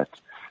reaction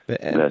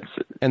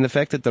and the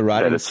fact that the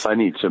writing it's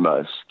funny to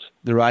most.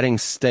 The writing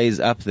stays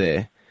up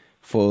there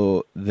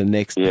for the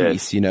next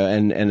piece,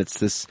 and it's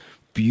this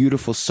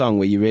beautiful song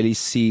where you really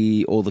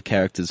see all the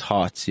characters'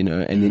 hearts, and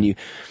then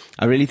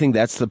I really think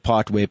that's the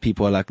part where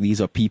people are like,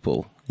 these are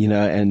people,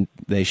 and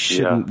they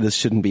shouldn't, this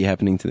shouldn't be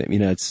happening to them.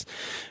 It's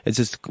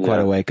just quite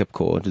a wake up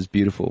call. It was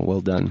beautiful.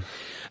 Well done.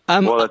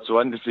 Well, it's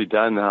wonderfully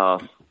done how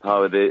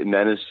it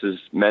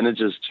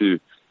manages to,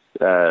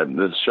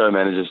 the show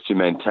manages to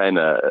maintain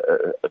a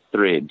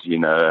thread,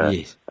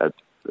 a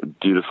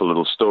beautiful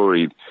little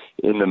story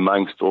in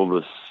amongst all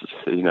this,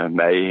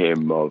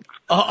 mayhem of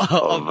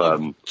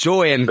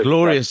joy and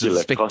glorious,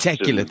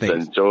 spectacular things,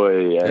 and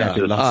joy,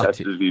 and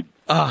absolutely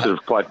sort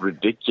of quite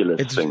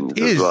ridiculous things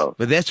as well.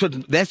 But that's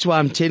why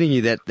I'm telling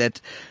you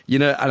that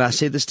and I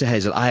said this to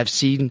Hazel. I have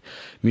seen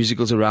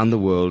musicals around the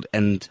world,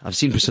 and I've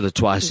seen Priscilla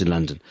twice in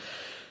London.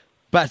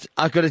 But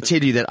I've got to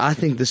tell you that I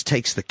think this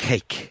takes the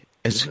cake.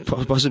 It's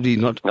possibly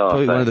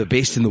probably one of the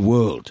best in the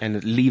world. And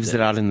it leaves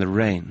it out in the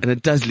rain. And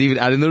it does leave it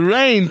out in the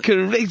rain,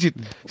 correct.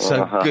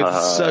 So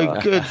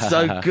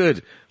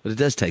good. But it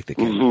does take the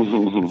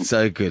cake.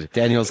 So good.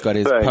 Daniel's got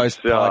his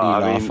post-party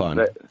laugh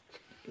on.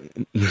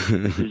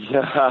 That's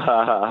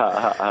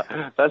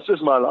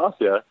just my laugh,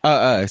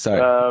 Oh,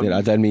 sorry.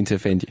 I don't mean to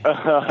offend you.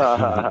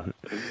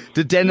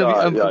 Daniel,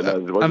 I'm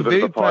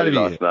very proud of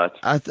you.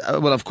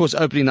 Well, of course,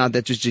 opening night,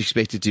 that's what you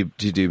expected to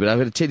do. But I'm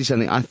going to tell you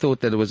something. I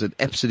thought that it was an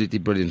absolutely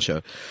brilliant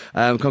show.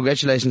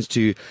 Congratulations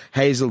to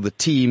Hazel, the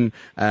team.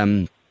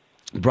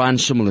 Brian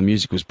Schimmel, the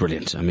music was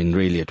brilliant. I mean,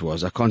 really it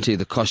was. I can't tell you,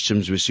 the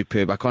costumes were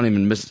superb. I can't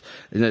even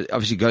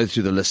obviously go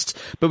through the list.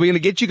 But we're going to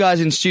get you guys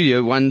in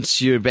studio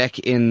once you're back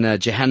in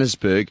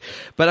Johannesburg.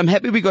 But I'm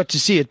happy we got to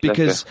see it,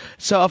 because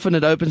so often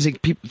it opens,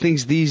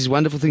 these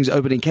wonderful things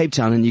open in Cape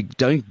Town, and you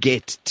don't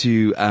get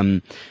to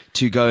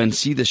go and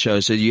see the show,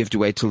 so you have to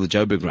wait till the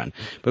Joburg run.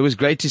 But it was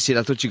great to see it.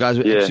 I thought you guys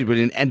were absolutely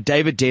brilliant. And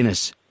David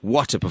Dennis,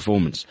 what a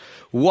performance.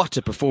 What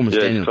a performance,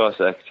 Daniel.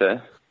 Class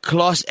actor.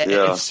 Class,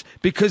 it's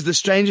because the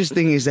strangest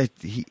thing is that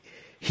he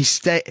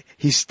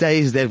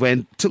stays that way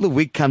until the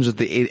wig comes at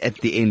the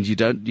end. You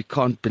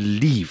can't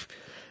believe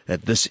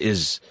that this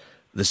is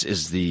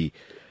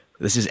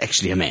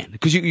actually a man,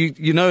 because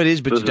you know it is,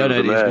 but you don't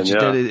know it is.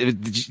 But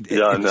you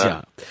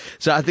don't.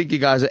 So I think you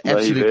guys are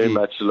absolutely. He very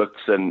much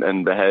looks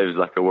and behaves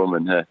like a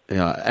woman. Huh?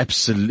 Yeah,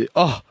 absolutely.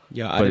 Oh.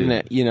 Yeah,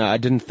 I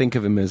didn't think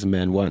of him as a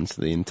man once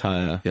the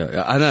entire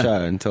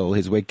show until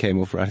his wig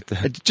came off right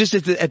there. Just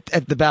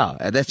at the bow.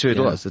 That's where it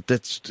was. I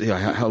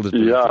held it.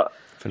 Yeah,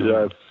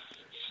 it's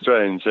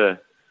strange. Yeah.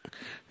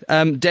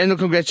 Daniel,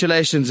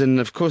 congratulations, and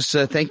of course,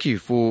 thank you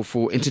for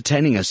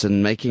entertaining us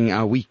and making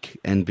our week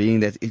and being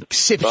that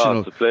exceptional.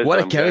 It's a pleasure. What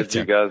a character!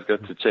 You guys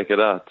got to check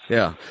it out.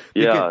 Yeah.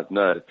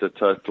 It's a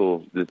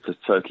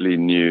totally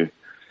new.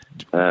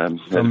 From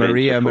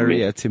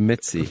Maria to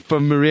Mitzi.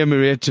 From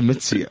Maria to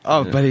Mitzi.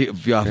 Oh, buddy,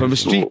 from a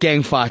street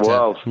gang fighter.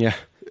 Well,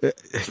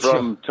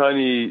 from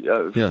Tony,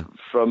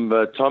 from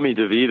Tommy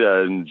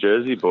DeVito and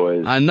Jersey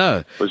Boys. I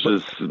know.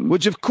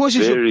 Which of course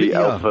is very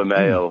alpha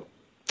male.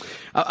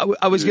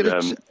 I was going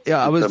to,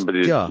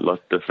 somebody a lot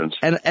different.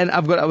 And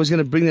I was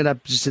going to bring that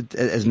up just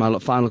as my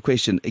final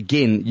question.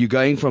 Again, you're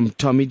going from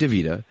Tommy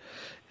DeVito,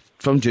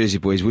 from Jersey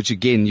Boys, which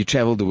again you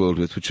travelled the world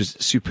with, which was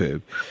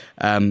superb,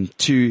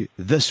 to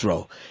this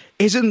role.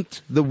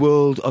 Isn't the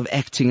world of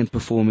acting and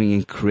performing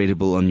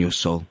incredible on your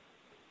soul?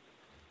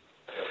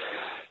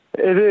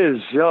 It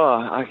is,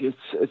 yeah.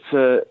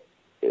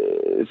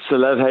 It's a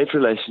love-hate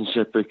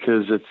relationship,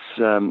 because it's.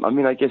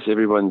 I guess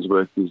everyone's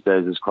work these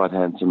days is quite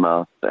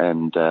hand-to-mouth,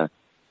 and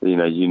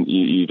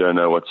you don't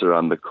know what's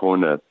around the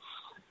corner.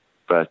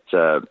 But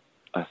I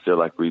feel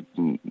like we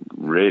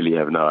really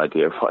have no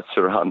idea what's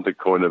around the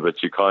corner.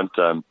 But you can't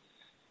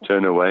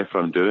turn away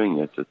from doing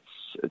it.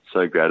 It's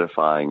so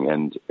gratifying,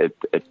 and it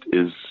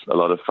is a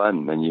lot of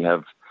fun, and you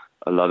have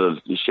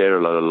you share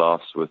a lot of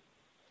laughs with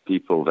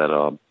people that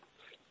are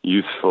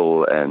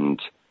youthful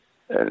and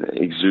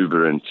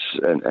exuberant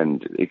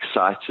and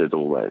excited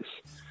always.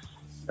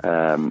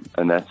 And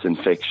that's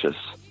infectious.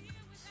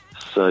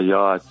 So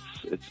yeah,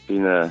 it's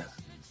been an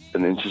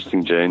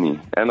interesting journey.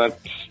 And I've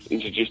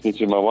introduced me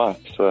to my wife,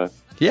 so.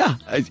 Yeah,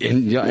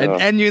 and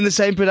you're in the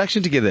same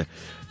production together,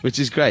 which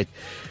is great.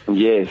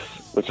 Yes,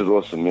 which is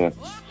awesome, yeah.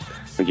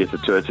 We get to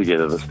tour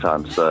together this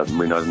time, so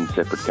we're not in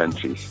separate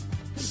countries.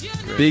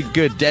 Big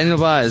good. Daniel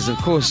Byers, of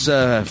course,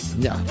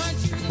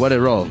 what a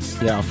role.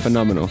 Yeah,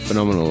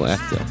 phenomenal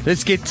actor.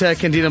 Let's get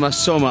Candida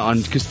Mosoma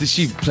on, because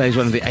she plays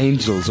one of the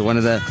angels, or one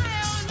of the...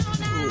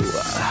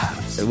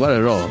 what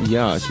a role.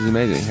 Yeah, she's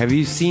amazing. Have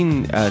you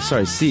seen,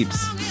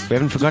 Siphs? We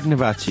haven't forgotten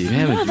about you. We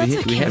haven't.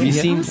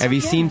 Have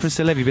you seen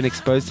Priscilla? Have you been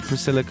exposed to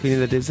Priscilla Queen of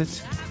the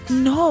Desert?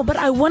 No, but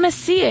I want to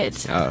see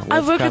it.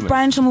 I've worked coming. with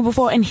Brian Schimmel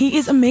before, and he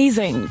is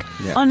amazing.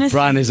 Yeah. Honestly.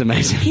 Brian is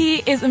amazing. He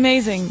is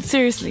amazing.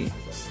 Seriously.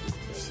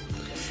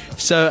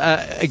 So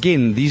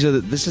again, this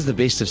is the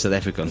best of South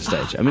Africa on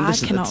stage. I mean, I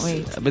cannot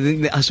wait. But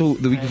then I saw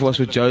the week before I was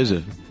with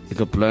Joseph. He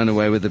got blown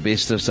away with the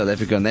best of South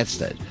Africa on that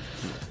stage.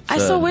 I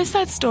saw West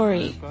Side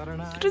Story.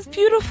 It was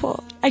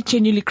beautiful. I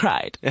genuinely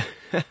cried,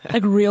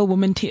 like real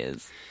woman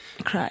tears.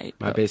 I cried.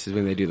 My best is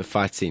when they do the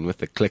fight scene with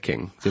the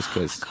clicking, just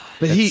because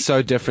But it's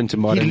so different to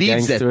modern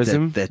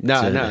gangsterism.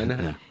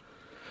 No.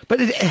 But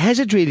has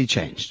it really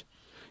changed?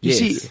 You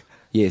see,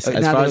 yes.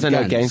 As now far as I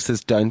know, guns.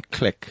 gangsters don't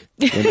click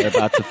when they're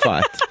about to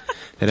fight.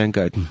 They don't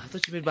go. I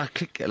thought you meant by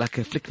click, like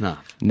a flick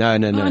knife. No. Oh,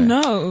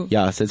 no.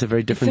 Yeah, so it's a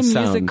very different It's a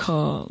sound.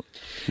 musical.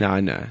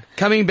 No.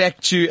 Coming back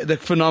to the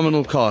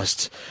phenomenal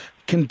cast,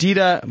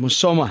 Candida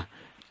Mosoma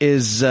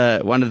is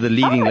one of the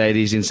leading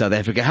ladies in South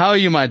Africa. How are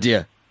you, my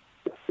dear?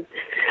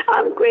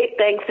 I'm great,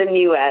 thanks, and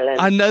you, Alan.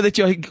 I know that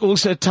you're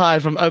also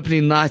tired from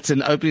opening nights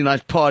and opening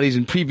night parties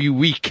and preview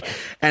week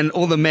and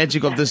all the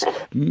magic of this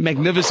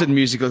magnificent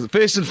musical.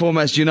 First and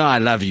foremost, you know I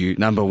love you,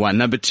 number one.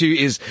 Number two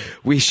is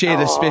we shared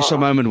a special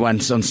moment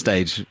once on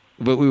stage,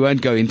 but we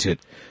won't go into it.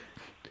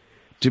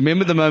 Do you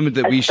remember the moment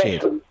that we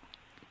shared?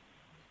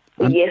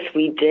 Yes,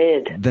 we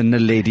did. The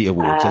Naledi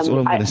Awards. That's all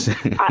I'm going to say.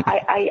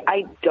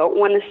 I don't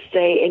want to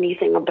say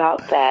anything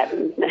about that.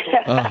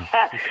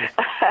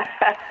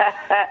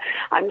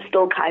 I'm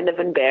still kind of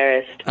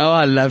embarrassed. Oh,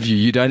 I love you.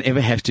 You don't ever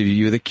have to.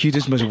 You're the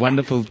cutest, most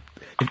wonderful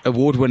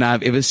award winner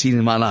I've ever seen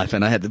in my life,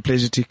 and I had the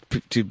pleasure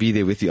to be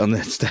there with you on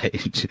that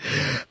stage.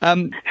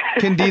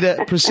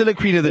 Candida, Priscilla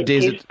Queen of the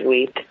Desert.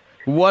 Sweet.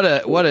 What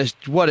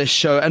a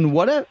show, and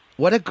what a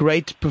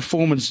great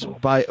performance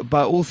by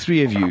all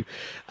three of you.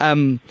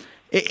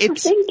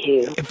 Thank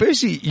you.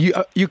 Firstly,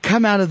 you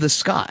come out of the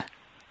sky,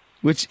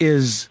 which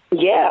is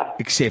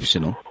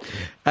exceptional,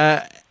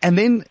 and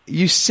then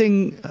you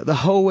sing the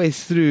whole way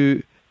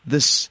through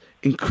this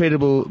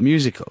incredible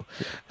musical.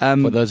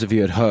 For those of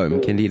you at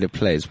home, Candida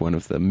plays one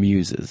of the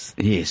muses.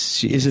 Yes,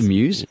 she is a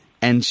muse,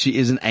 and she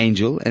is an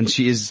angel, and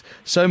she is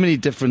so many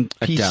different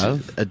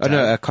pieces. A dove?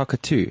 A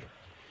cockatoo.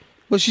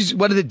 Well, she's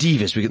one of the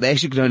divas. They're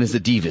actually known as the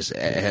divas,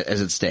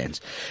 as it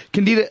stands.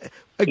 Candida,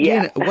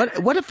 again,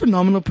 what a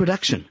phenomenal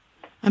production.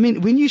 I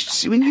mean, when you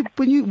see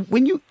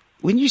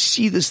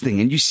this thing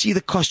and you see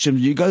the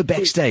costumes, you go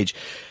backstage,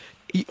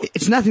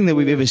 it's nothing that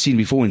we've ever seen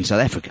before in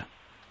South Africa.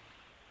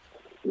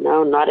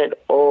 No, not at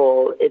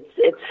all. It's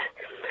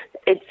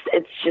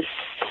just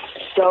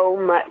so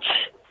much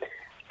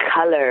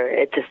color.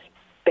 It's a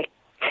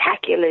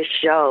spectacular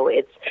show.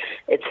 It's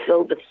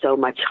filled with so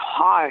much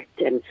heart,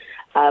 and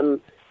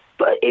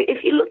but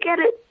if you look at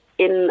it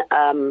in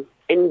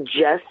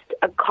just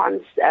a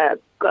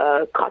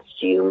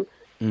costume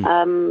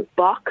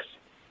box,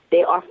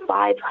 there are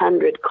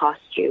 500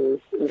 costumes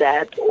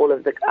that all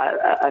of the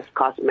us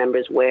cast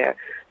members wear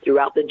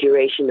throughout the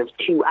duration of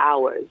 2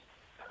 hours.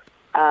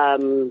 How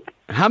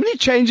many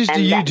changes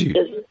do you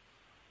do?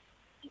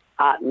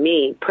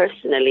 Me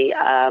personally,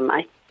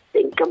 I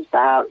think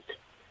about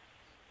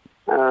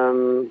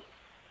 5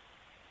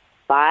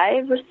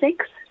 or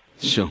 6.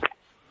 Sure.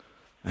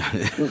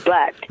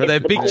 But they're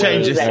big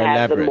changes.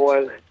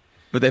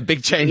 But they're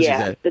big changes.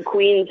 Yeah, the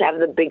queens have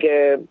the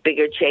bigger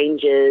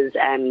changes,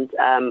 and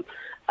the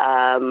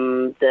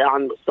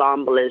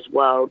ensemble as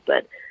well.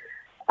 But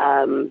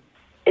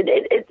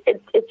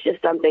it's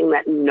just something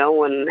that no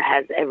one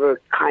has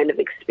ever kind of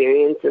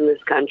experienced in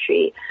this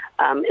country.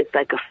 It's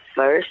like a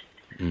first.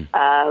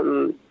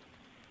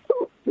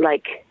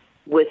 Like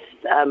with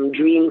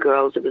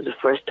Dreamgirls, it was the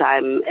first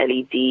time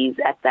LEDs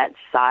at that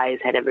size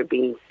had ever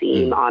been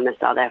seen on a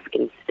South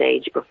African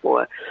stage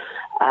before.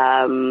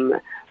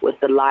 With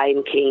The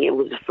Lion King, it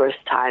was the first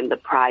time the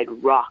Pride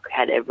Rock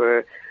had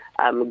ever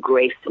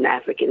graced an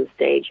African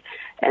stage.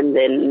 And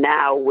then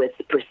now with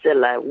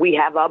Priscilla, we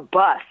have a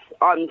bus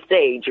on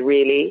stage,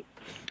 really.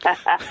 We're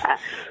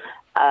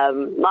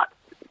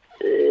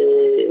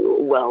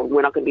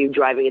not going to be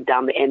driving it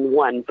down the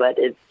N1, but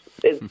it's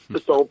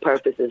the sole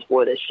purpose is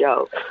for the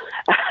show.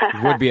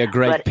 It would be a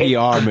great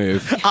PR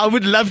move. I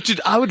would love to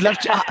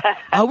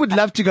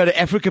go to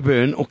Africa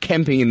Burn or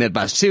camping in that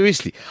bus.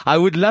 Seriously. I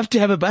would love to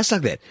have a bus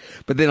like that.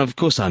 But then, of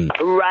course, I'm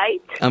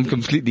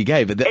completely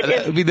gay, but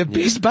that would be the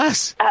best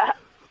bus.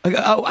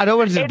 I don't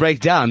want it to break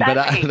down, but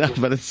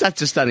it's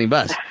such a stunning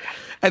bus.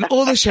 And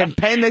all the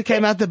champagne that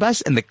came out the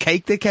bus, and the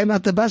cake that came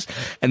out the bus,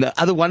 and the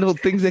other wonderful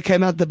things that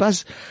came out the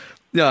bus.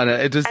 No,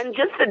 it was. And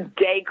just the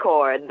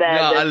decor,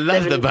 I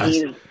love the bus.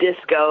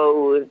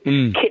 Disco,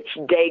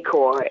 kitsch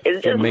decor.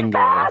 It's just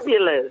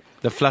fabulous.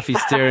 The fluffy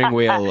steering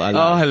wheel.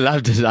 I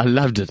loved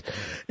it.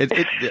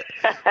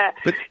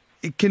 But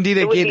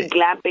Candida, it would be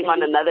glamping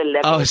on another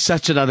level. Oh,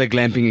 such another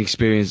glamping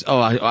experience. Oh,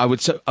 I would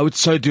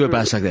so do a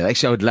bus like that.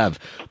 Actually, I would love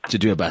to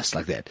do a bus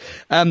like that.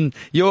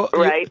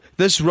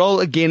 This role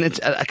again, it's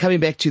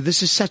coming back to,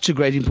 this is such a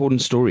great,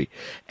 important story.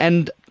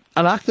 And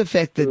I like the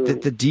fact that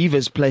the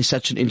divas play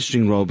such an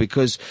interesting role,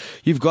 because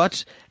you've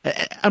got,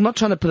 I'm not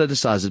trying to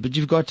politicize it, but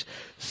you've got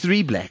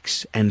 3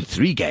 blacks and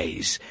 3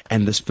 gays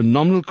and this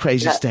phenomenal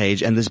crazy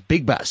stage and this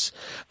big bus.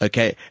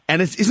 Okay.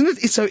 And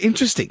it's so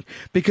interesting,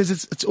 because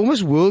it's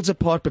almost worlds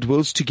apart, but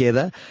worlds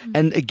together.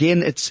 And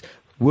again, it's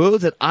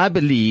worlds that I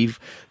believe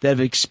that have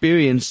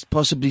experienced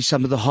possibly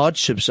some of the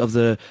hardships of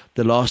the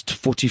last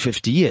 40,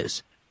 50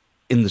 years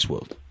in this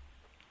world.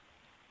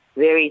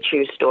 Very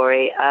true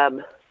story.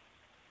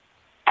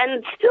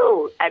 And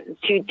still,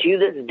 to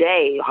this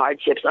day,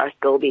 hardships are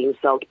still being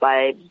felt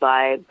by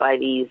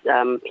these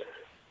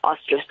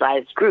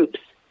ostracized groups.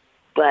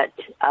 But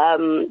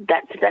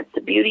that's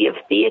the beauty of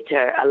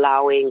theater,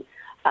 allowing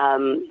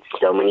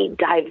so many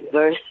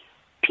diverse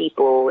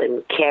people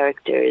and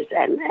characters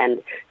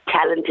and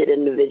talented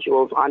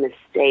individuals on a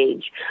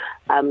stage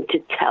to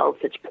tell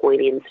such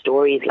poignant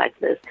stories like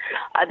this.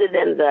 Other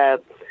than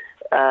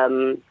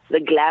the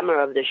glamour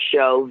of the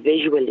show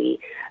visually,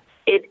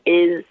 it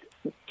is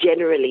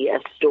generally a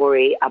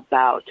story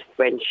about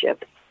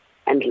friendship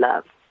and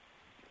love.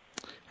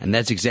 And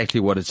that's exactly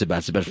what it's about.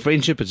 It's about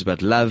friendship, it's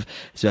about love,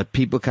 it's about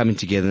people coming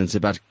together, and it's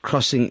about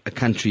crossing a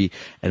country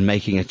and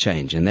making a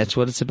change. And that's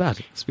what it's about.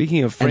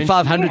 Speaking of friendship.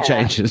 And 500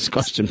 changes,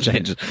 costume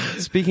changes.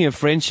 Speaking of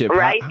friendship,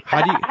 right?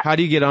 how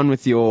do you get on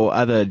with your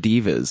other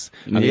divas?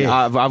 I mean,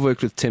 I've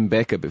worked with Tim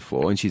Becker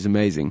before, and she's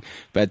amazing.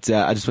 But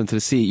I just wanted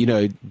to see,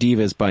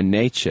 divas by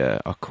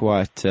nature are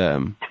quite,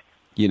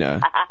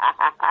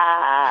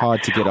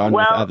 hard to get on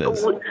with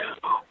others.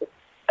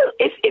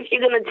 If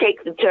you're going to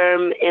take the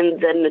term in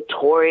the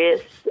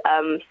notorious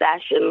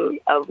fashion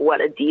of what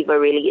a diva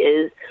really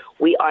is,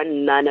 we are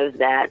none of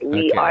that.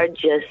 We are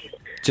just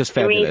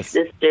fabulous.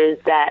 3 sisters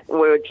that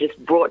were just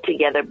brought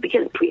together.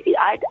 Because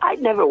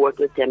I'd never worked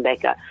with Tim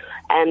Becker,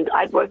 and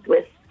I'd worked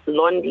with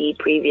Londi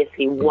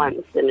previously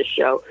once in a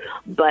show,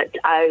 but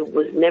I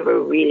was never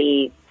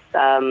really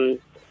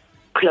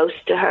close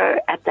to her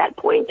at that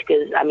point,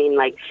 because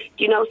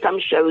some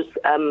shows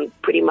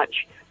pretty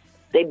much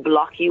they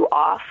block you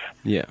off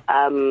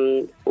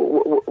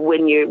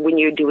when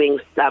you're doing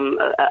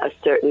a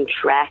certain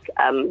track.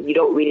 You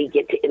don't really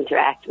get to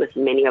interact with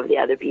many of the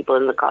other people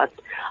in the cast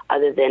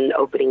other than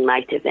opening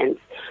night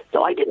events.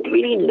 So I didn't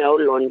really know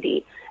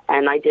Londi,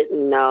 and I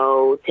didn't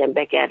know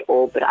Tembeka at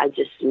all, but I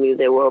just knew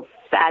they were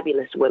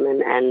fabulous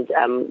women and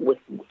with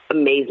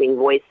amazing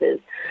voices.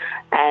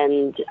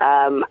 And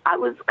I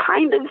was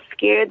kind of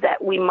scared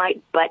that we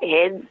might butt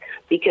heads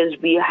because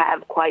we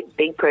have quite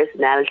big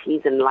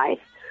personalities in life.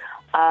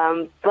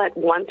 But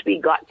once we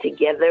got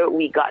together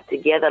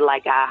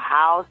like a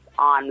house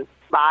on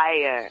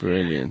fire.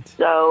 Brilliant.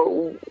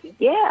 So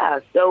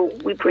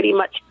we pretty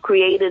much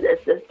created a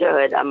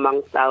sisterhood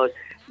amongst our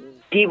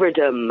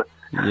diverdom.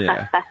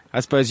 Yeah. I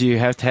suppose you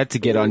had to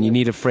get on. You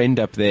need a friend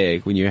up there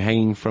when you're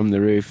hanging from the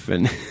roof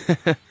and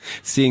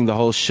seeing the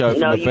whole show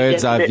from the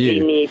bird's eye view.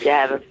 You need to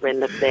have a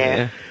friend up there.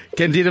 Yeah.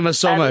 Candida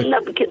Mosoma.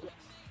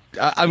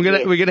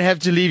 We're gonna have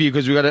to leave you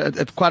because we've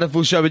got quite a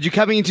full show. But you're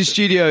coming into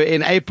studio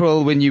in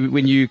April when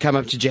you come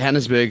up to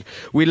Johannesburg.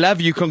 We love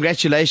you.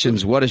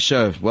 Congratulations! What a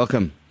show!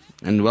 Welcome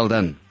and well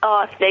done.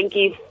 Oh, thank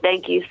you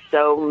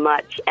so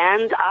much.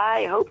 And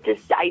I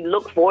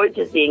look forward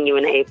to seeing you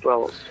in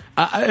April.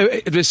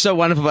 It was so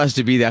wonderful for us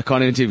to be there. I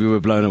can't even tell you we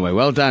were blown away.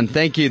 Well done.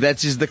 Thank you.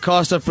 That is the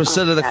cast of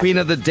Priscilla, the Queen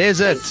of the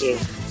Desert.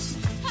 Thank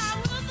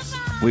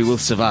you. We will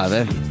survive,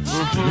 eh?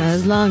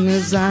 As long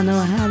as I know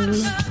how to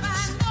love.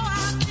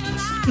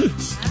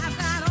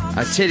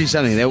 I tell you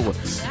something,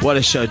 what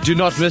a show. Do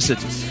not miss it.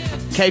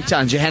 Cape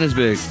Town,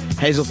 Johannesburg,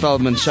 Hazel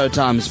Feldman,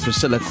 Showtime's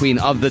Priscilla, Queen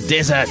of the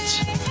Desert.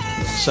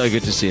 So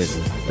good to see it.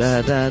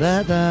 Da, da,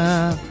 da,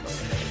 da.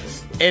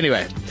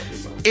 Anyway,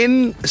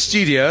 in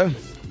studio,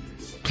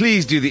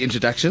 please do the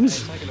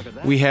introductions.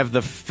 We have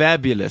the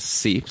fabulous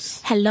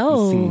Siphs.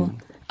 Hello.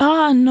 Msimang.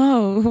 Oh,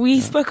 no.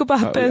 We spoke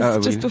about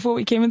this just before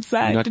we came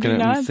inside. Did we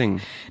not?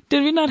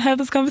 Did we not have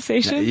this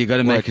conversation? No, you got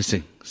to make her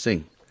sing.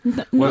 Sing.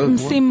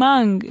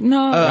 Msimang.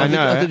 No. I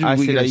know. I I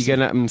said, are you say-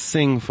 going to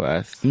sing for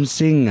us?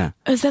 Msinga.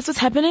 Is that what's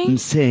happening?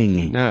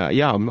 Msing. No,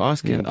 yeah, I'm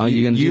asking. Are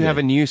you gonna do have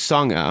that? a new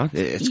song out.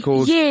 It's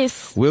called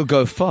Yes. We'll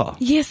Go Far.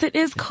 Yes, it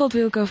is called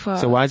We'll Go Far.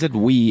 So why is it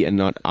we and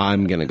not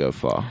I'm going to go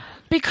far?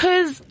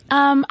 Because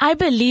I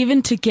believe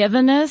in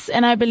togetherness,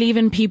 and I believe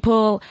in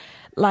people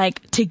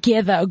like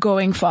together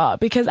going far,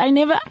 because I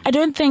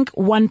don't think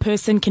one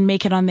person can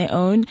make it on their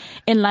own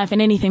in life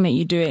and anything that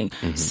you're doing.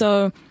 Mm-hmm.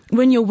 So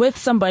when you're with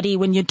somebody,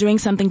 when you're doing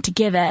something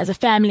together as a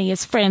family,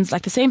 as friends,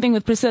 like the same thing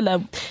with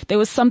Priscilla, there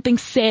was something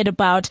said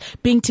about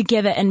being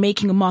together and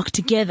making a mark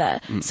together.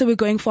 So we're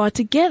going far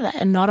together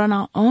and not on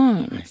our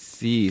own.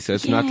 See, so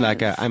it's not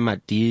like Yes. I'm a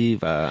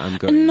diva, I'm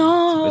going to the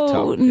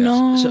top.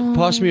 No. So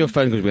pass me your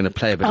phone because we're going to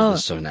play a bit of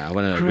this song now. I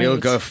want to We'll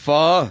Go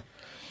Far.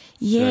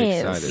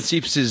 Yes. excited.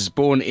 Siphs is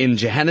born in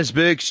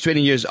Johannesburg. She's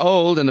 20 years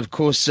old and, of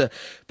course,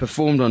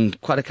 performed on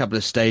quite a couple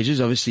of stages.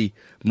 Obviously,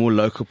 more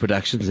local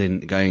productions than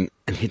going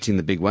and hitting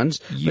the big ones.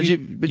 But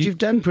you've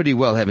done pretty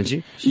well, haven't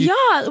you? Yeah,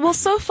 well,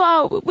 so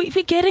far, we're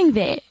getting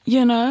there,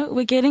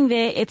 we're getting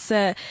there. It's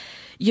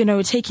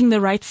we're taking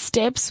the right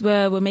steps,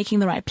 we're making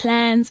the right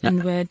plans,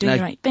 and we're doing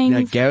the right things.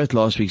 Now, Gareth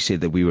last week said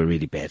that we were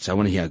really bad, so I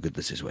want to hear how good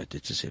this is. Wait,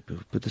 just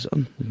put this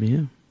on. Let me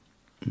hear.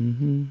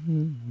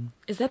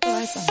 Is that the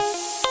right one?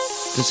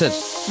 That's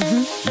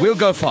it. We'll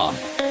Go Far.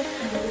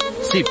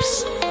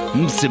 Siphs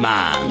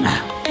Msimang.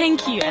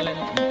 Thank you, Ellen.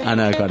 I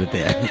know, I got it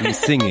there. I'm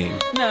singing.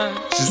 No.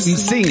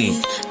 Just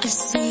singing. I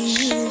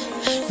see you.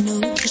 No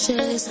pressure,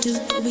 let's do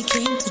what we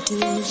came to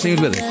do. Sing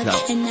it with it. No.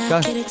 And I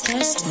Go. get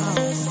attached to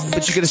you.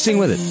 But you got to sing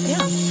with it.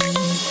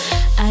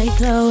 I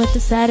glow at the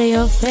side of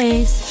your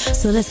face.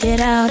 So let's get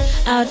out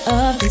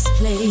of this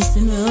place.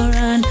 And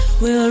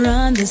we'll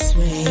run this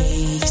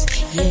race.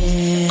 Yeah.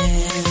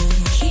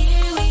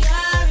 Here we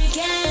are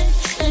again.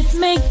 Let's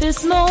make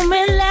this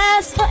moment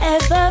last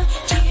forever.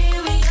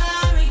 Here we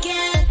are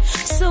again.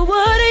 So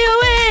what are you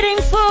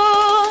waiting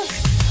for?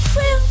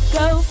 We'll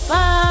go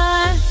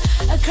far.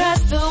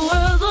 Across the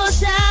world we'll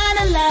shine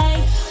a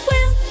light.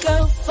 We'll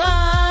go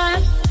far.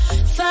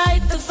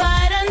 Fight the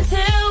fight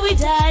until we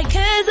die.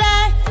 'Cause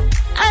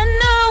I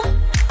know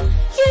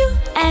you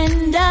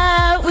and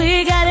I,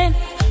 we got it.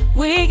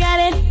 We got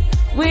it.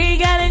 We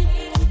got it.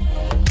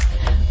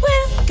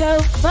 We'll go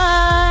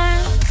far.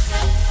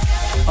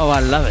 Oh, I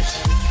love it.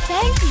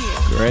 Thank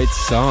you. Great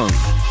song.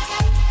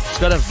 It's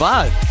got a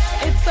vibe.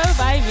 It's so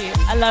vibey.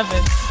 I love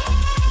it.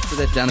 Put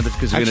that down a bit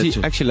because we're going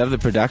to... Actually love the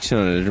production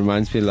on it. It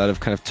reminds me a lot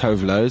of kind of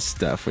Tove Lo's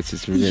stuff, which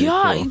is really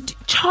cool.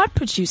 Chart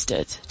produced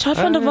it. Chart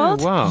van der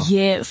Walt? Wow.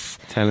 Yes.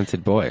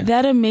 Talented boy.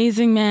 That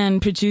amazing man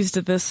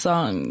produced this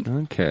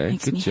song. Okay,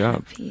 Makes good me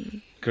job.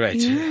 happy. Great.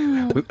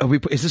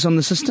 Is this on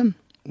the system?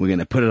 We're going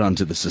to put it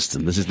onto the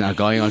system. This is now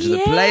going onto the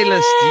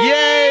playlist.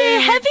 Yay!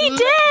 Happy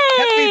day!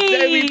 Happy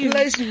day. We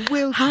play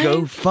We'll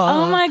Go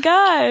Far. Oh my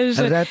gosh.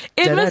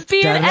 It must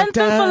be an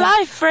anthem for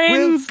life,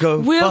 friends.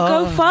 We'll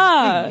go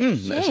far.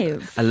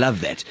 Yes. I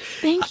love that.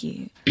 Thank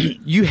you.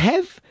 You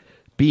have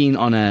been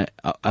on a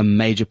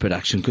major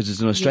production, because it's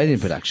an Australian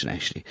production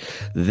actually,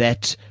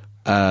 that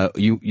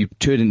you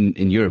toured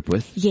in Europe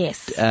with.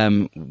 Yes.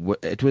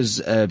 It was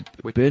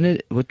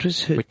Bernard. What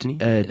was her? Whitney?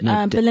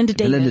 Belinda Davids.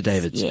 Belinda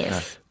Davids.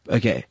 Yes.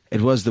 Okay,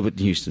 it was the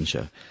Whitney Houston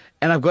show,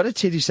 and I've got to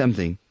tell you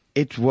something.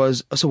 It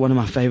was also one of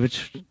my favorite.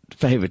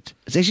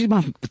 It's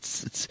actually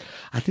it's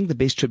I think the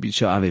best tribute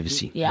show I've ever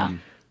seen. Yeah.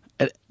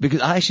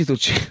 Because I actually thought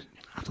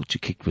she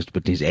kicked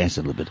Whitney's ass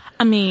a little bit.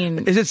 I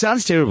mean, It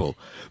sounds terrible,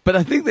 but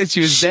I think that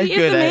she was that good.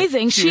 she is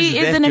amazing. She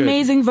is an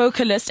amazing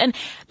vocalist. And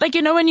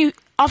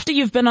after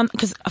you've been on,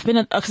 because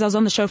I was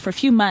on the show for a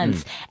few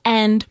months,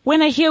 and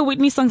when I hear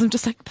Whitney songs, I'm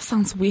just like, this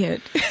sounds weird.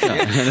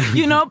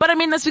 But I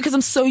mean, that's because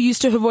I'm so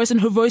used to her voice,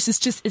 and her voice is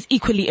just as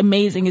equally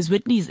amazing as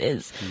Whitney's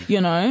is,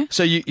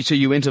 So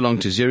you went along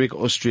to Zurich,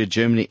 Austria,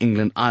 Germany,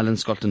 England, Ireland,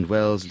 Scotland,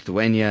 Wales,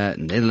 Lithuania,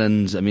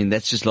 Netherlands. I mean,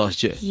 that's just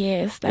last year.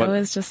 Yes, that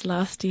was just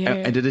last year.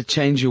 And did it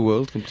change your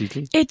world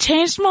completely? It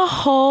changed my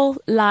whole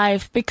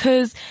life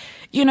because,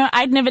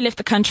 I'd never left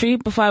the country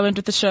before I went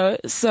with the show.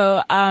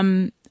 So,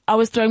 I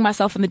was throwing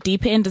myself in the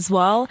deep end as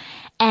well.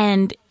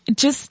 And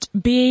just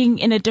being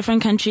in a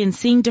different country and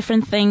seeing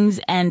different things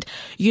and,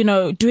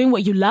 doing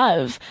what you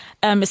love,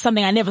 is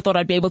something I never thought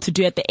I'd be able to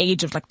do at the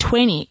age of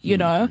 20,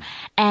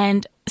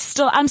 and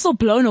I'm still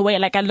blown away.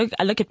 Like I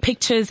look at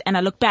pictures and I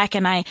look back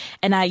and I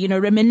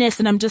reminisce,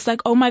 and I'm just like,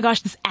 oh my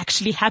gosh, this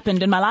actually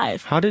happened in my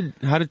life. How did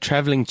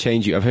traveling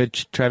change you? I've heard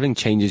traveling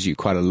changes you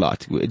quite a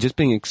lot. Just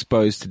being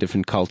exposed to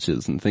different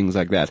cultures and things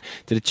like that.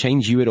 Did it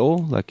change you at all?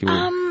 Like your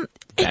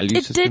value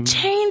It system? did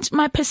change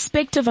my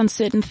perspective on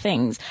certain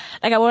things.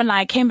 Like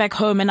I came back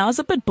home and I was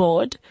a bit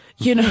bored,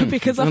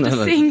 because after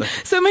seeing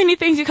so many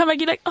things, you come back,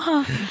 you're like,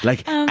 oh.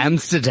 Like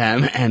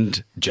Amsterdam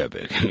and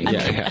Joburg. I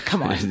mean,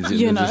 come on,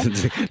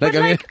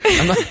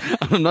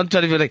 I'm not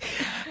trying to feel like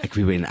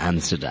we were in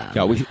Amsterdam.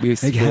 Yeah, we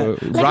were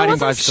riding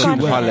bicycles in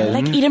Holland.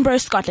 Like Edinburgh,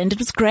 Scotland. It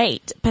was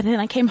great. But then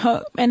I came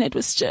home and it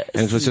was just...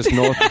 And it was just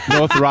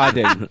North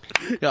Riding.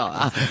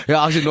 Yeah,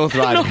 actually North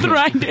Riding. North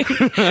Riding.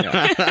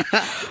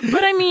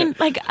 But I mean,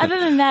 other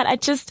than that,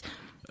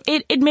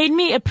 it made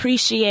me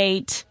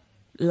appreciate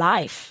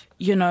life.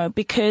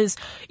 Because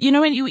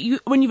when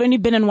you've only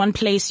been in one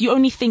place, you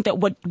only think that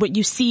what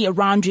you see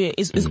around you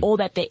is all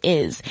that there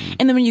is.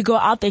 And then when you go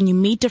out there and you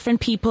meet different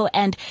people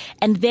and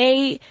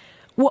they,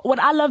 what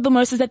I love the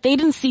most is that they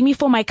didn't see me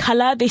for my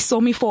color. They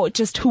saw me for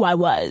just who I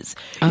was.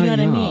 You know what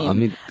I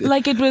mean?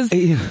 Like it was,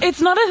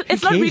 it's not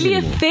really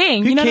a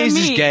thing. Who you know cares what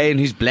I mean? who's gay and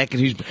who's black and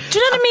who's... Do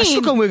you know what I mean? I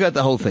still can't work out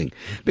the whole thing.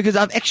 Because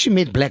I've actually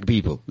met black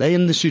people. They're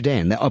in the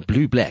Sudan. They are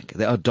blue-black.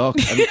 They are dark.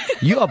 I mean,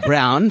 you are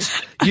brown.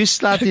 You're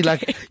slightly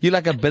you're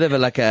like a bit of I'm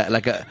like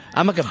a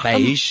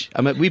beige.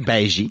 We're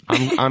beigey.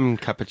 I'm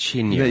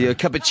cappuccino. You're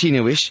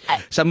cappuccino-ish.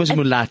 Some was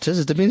mulattoes.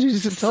 It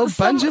depends. It's a whole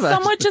bunch of us.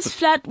 Some were just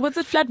flat, what's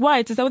it, flat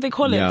white? Is that what they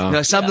call it?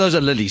 No, some of those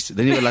are lilies.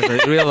 Then you got like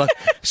the real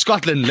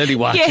Scotland lily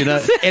white,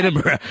 yes.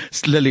 Edinburgh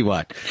lily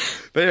white.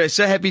 But anyway,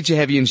 so happy to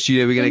have you in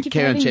studio. We're going to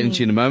carry on chatting to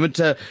you in a moment.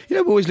 We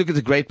always look at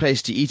a great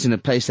place to eat and a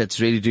place that's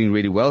really doing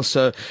really well.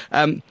 So,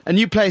 a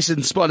new place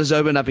in spot has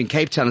opened up in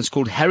Cape Town. It's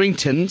called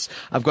Harrington's.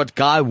 I've got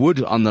Guy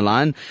Wood on the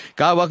line.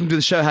 Guy, welcome to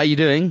the show. How are you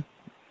doing?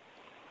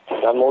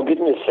 I'm all good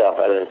in yourself,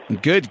 Alan.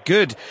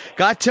 Good.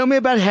 Guy, tell me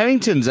about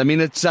Harrington's. I mean,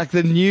 it's like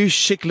the new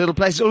chic little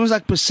place. It's almost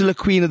like Priscilla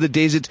Queen of the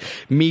Desert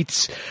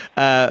meets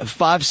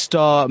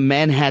 5-star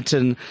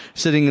Manhattan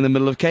sitting in the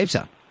middle of Cape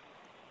Town.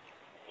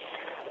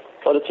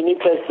 Well, it's a new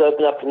place to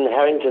open up in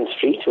Harrington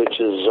Street, which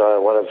is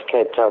one of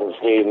Cape Town's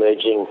new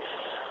emerging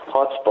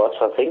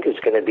hotspots, I think, is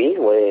going to be,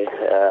 where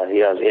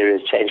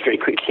areas change very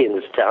quickly in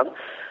this town.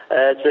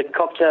 It's a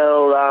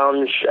cocktail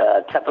lounge,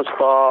 tapas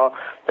bar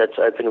that's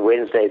open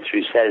Wednesday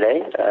through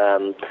Saturday,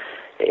 and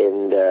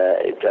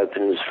it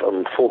opens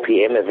from 4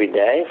 p.m. every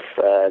day.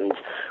 And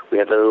we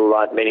have a little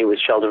light menu with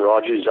Sheldon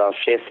Raju, who's our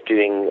chef,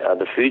 doing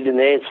the food in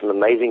there. Some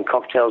amazing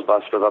cocktails by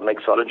some of our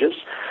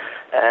mixologists.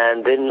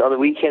 And then on the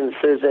weekends,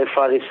 Thursday,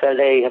 Friday,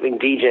 Saturday, having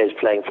DJs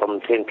playing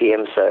from 10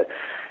 p.m. So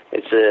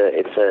it's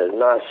a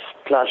nice,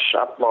 plush,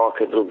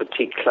 upmarket little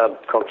boutique club,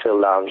 cocktail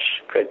lounge,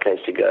 great place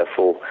to go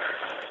for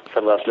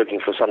someone else looking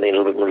for something a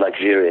little bit more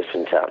luxurious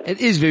in town. It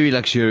is very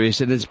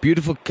luxurious and it's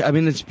beautiful. I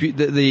mean,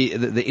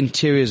 the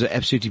interiors are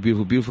absolutely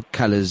beautiful, beautiful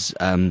colors,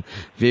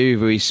 very,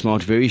 very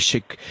smart, very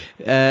chic.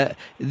 Again,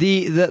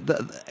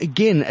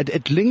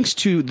 it links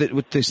to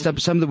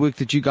some of the work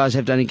that you guys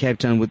have done in Cape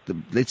Town with,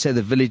 let's say,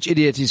 the Village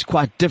Idiot is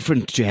quite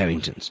different to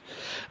Harrington's.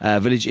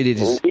 Village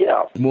Idiot is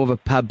more of a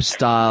pub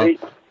style.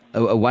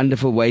 A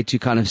wonderful way to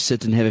kind of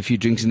sit and have a few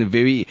drinks in a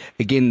very,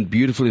 again,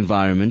 beautiful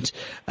environment.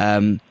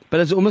 But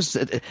it's almost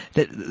that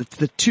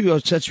the two are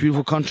such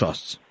beautiful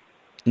contrasts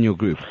in your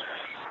group.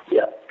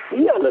 Yeah.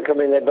 Look, I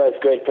mean, they're both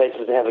great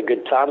places to have a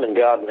good time and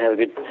go out and have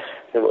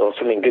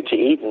something good to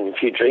eat and a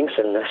few drinks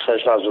and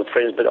socialize with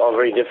friends, but are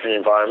very different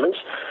environments.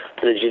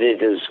 Village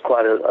Idiot is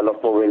quite a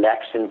lot more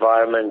relaxed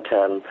environment,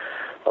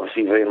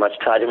 obviously very much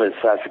tied in with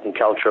the South African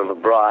culture of a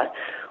braai.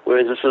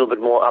 Whereas it's a little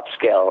bit more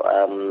upscale,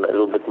 a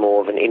little bit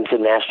more of an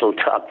international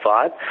type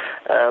vibe,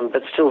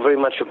 but still very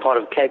much a part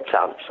of Cape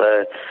Town.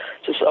 So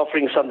just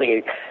offering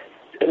something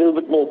a little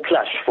bit more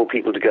plush for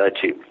people to go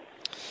to.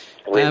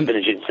 Whereas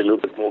Village it's a little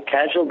bit more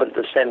casual, but at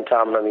the same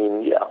time, I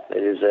mean,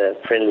 it is a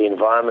friendly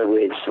environment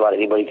where just about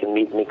anybody can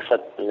meet, mix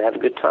up, and have a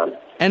good time.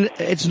 And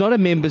it's not a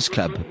members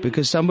club,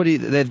 because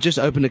they've just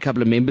opened a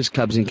couple of members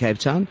clubs in Cape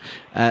Town.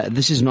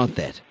 This is not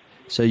that.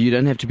 So you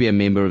don't have to be a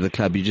member of the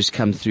club. You just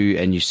come through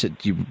and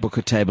you book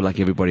a table like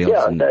everybody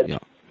else.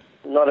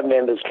 Not a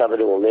members club at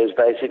all.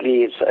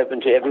 It's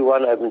open to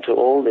everyone, open to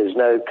all. There's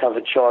no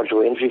cover charge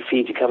or entry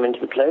fee to come into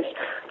the place.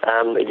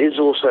 It is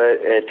also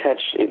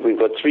attached. We've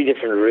got 3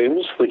 different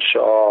rooms which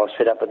are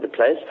set up at the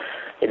place.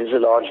 It is a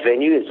large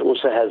venue. It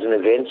also has an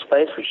event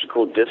space which is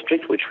called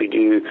District, which we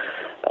do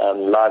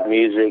live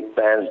music,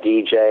 bands,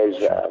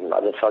 DJs,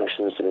 other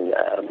functions and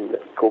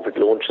corporate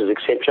launches,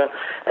 etc.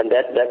 And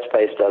that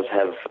space does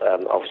have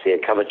obviously a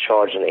cover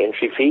charge and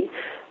entry fee.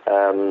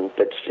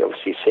 That's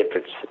obviously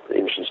separate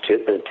entrance to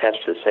it, but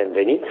attached to the same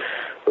venue.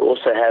 We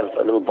also have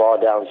a little bar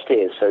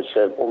downstairs, so it's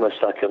almost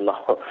like a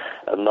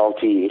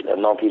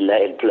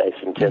multi-layered place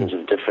in terms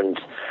of different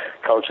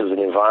cultures and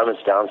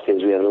environments.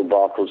 Downstairs we have a little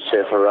bar called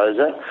Surfer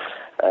Rosa,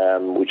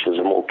 which is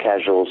a more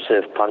casual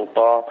surf punk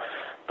bar.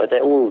 But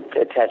they're all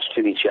attached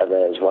to each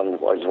other as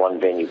one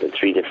venue, but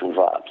 3 different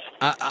vibes.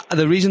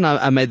 The reason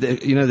I made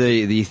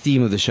the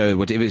theme of the show,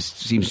 whatever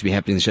seems to be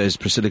happening in the show, is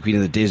Priscilla Queen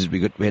of the Desert.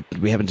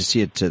 We happened to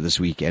see it this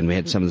week, and we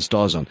had some of the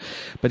stars on.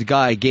 But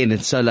Guy, again,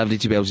 it's so lovely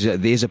to be able to.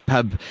 There's a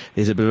pub,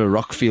 there's a bit of a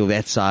rock feel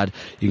that side.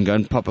 You can go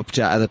and pop up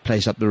to our other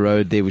place up the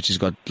road there, which has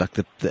got like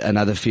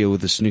another feel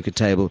with the snooker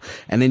table,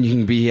 and then you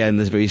can be here in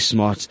this very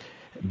smart,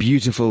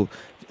 beautiful,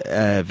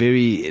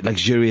 very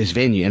luxurious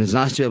venue, and it's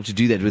nice to be able to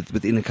do that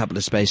within a couple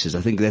of spaces.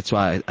 I think that's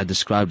why I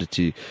described it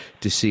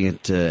to seeing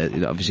it,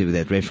 obviously with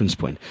that reference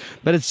point.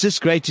 But it's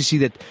just great to see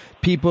that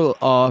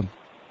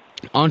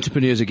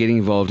entrepreneurs are getting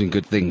involved in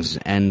good things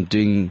and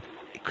doing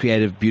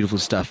creative, beautiful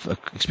stuff,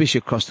 especially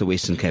across the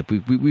Western Cape.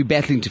 We're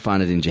battling to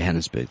find it in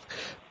Johannesburg,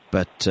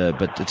 but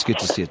it's good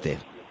to see it there.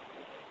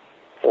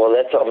 Well,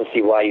 that's that's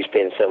obviously why you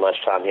spend so much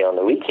time here on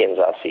the weekends,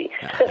 I see.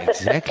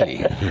 Exactly.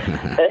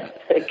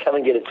 Come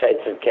and get a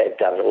taste of Cape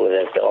Town and all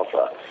it has to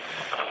offer.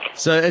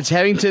 So it's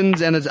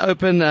Harrington's and it's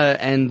open,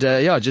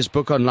 just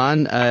book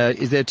online.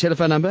 Is there a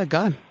telephone number,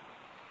 Guy?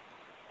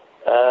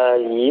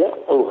 Yeah.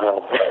 Oh,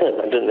 hell.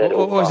 I didn't know.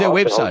 Or is there a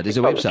website?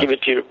 I'll give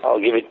it to you. I'll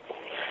give it.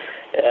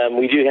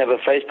 We do have a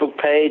Facebook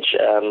page,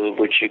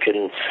 which you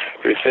can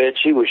refer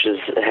to, which is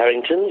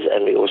Harrington's,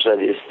 and we also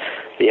there's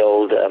the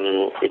old.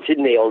 It's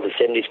in the old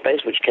assembly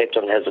space, which Cape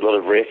Town has a lot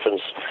of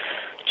reference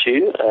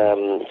to.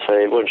 So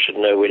everyone should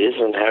know where it is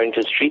on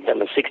Harrington Street,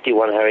 number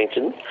 61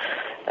 Harrington.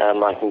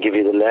 I can give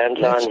you the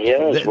landline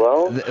here as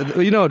well.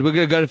 You know what? We're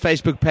going to go to the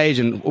Facebook page,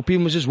 and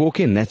people must just walk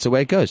in. That's the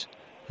way it goes.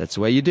 That's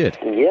the way you do it.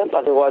 Yeah.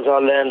 Otherwise, our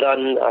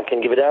landline, I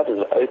can give it out, is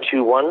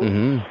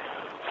 021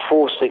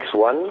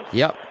 461.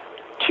 Yep.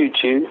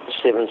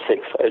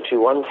 2276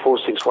 021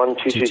 461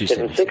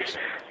 2276. You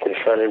can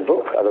phone and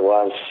book.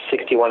 Otherwise,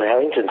 61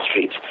 Harrington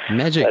Street.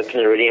 Magic. Open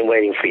and ready and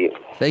waiting for you.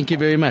 Thank you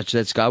very much.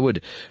 That's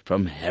Garwood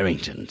from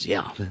Harrington's.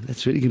 Yeah,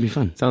 that's really going to be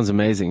fun. Sounds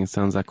amazing. It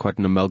sounds like quite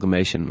an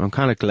amalgamation. I'm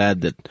kind of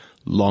glad that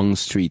Long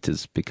Street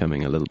is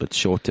becoming a little bit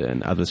shorter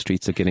and other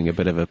streets are getting a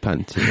bit of a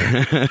punt. You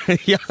know?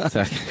 Yeah.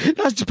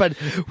 But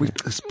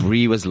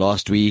Spree was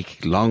last week.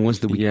 Long was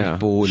the week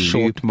before.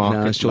 Short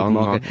Market. Long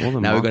Market.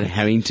 Now we've got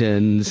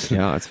Harrington's.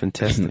 Yeah, it's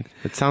fantastic.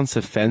 It sounds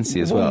so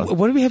fancy as well.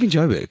 What do we have in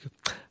Joburg?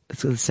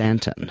 It's got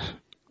Santon.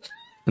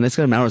 And let's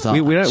go to Melrose Arch.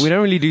 We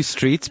don't really do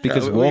streets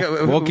because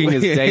walking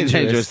is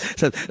dangerous.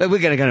 So we're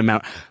going to go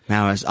to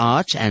Melrose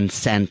Arch and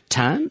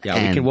Santon.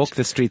 Yeah, we can walk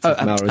the streets of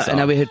Melrose Arch.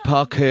 Now we hit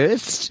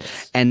Parkhurst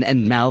and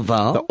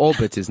Malvale. The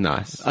Orbit is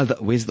nice.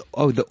 The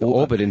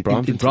Orbit in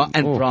Braamfontein.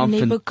 And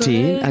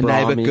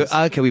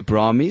Braamfontein. Okay, we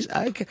Brahmies.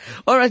 Okay.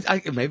 All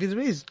right. Maybe there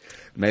is.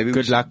 Maybe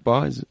Good Luck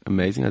Bar is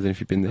amazing. I don't know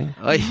if you've been there.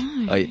 Oh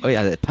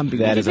yeah, that pumping.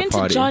 That is a party.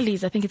 I've been to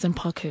Jolly's. I think it's in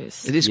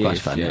Parkhurst. It is quite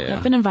fun. Yeah.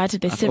 I've been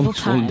invited there several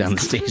times. Down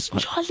the stairs.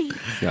 Jolly.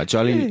 Yeah,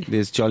 Jolly.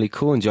 There's Jolly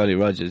Cool and Jolly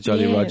Rogers.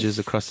 Jolly Rogers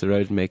across the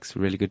road makes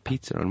really good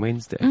pizza on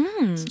Wednesday.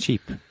 It's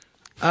cheap.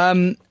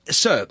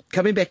 So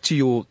coming back to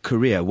your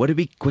career, what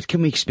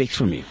can we expect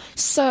from you?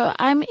 So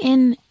I'm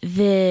in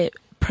the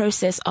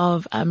process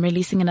of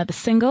releasing another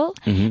single,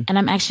 and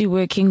I'm actually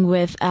working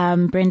with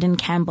Brendan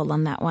Campbell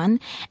on that one.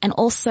 And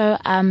also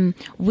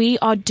we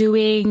are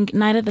doing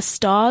Night of the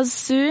Stars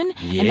soon.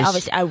 Yes. And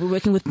obviously we're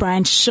working with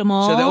Brian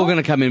Schimmel. So they're all going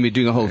to come in and we're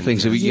doing a whole thing,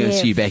 so we're going to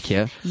see you back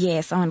here.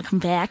 Yes, I want to come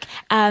back.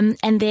 And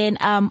then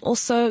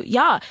also,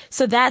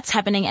 so that's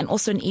happening, and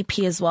also an EP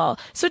as well.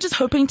 So just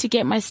hoping to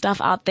get my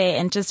stuff out there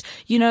and just,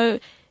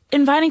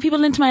 inviting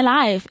people into my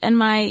life and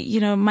my,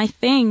 my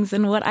things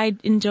and what I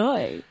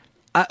enjoy.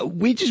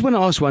 We just want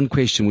to ask one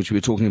question, which we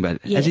were talking about.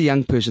 Yes. As a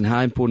young person, how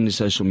important is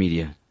social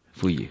media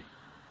for you?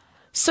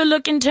 So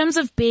look, in terms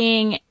of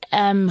being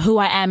who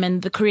I am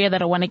and the career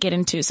that I want to get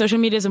into, social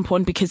media is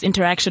important because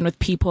interaction with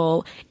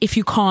people, if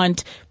you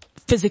can't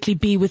physically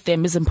be with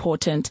them, is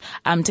important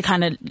to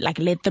kind of like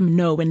let them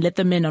know and let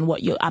them in on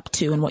what you're up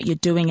to and what you're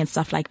doing and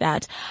stuff like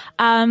that.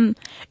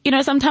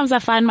 Sometimes I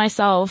find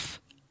myself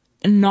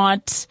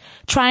not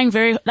trying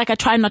I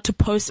try not to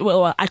post.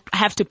 Well, I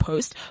have to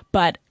post,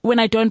 but when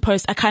I don't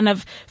post, I kind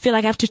of feel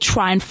like I have to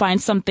try and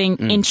find something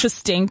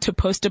interesting to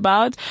post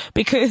about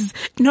because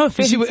no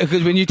offense.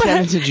 Because when you're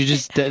talented, you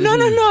just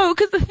no.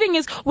 Because the thing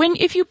is,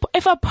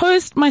 if I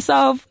post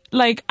myself,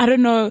 like, I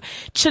don't know,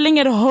 chilling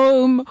at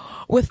home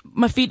with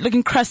my feet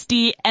looking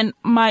crusty and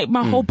my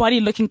whole body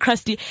looking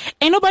crusty,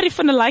 ain't nobody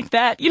finna like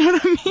that. You know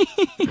what I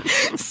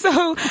mean?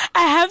 So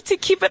I have to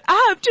keep it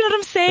up. Do you know what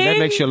I'm saying? But that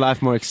makes your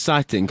life more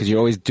exciting because you're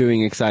always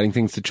doing exciting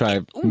things to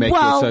try make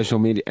your social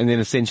media, and then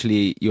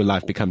essentially your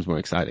life becomes more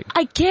exciting.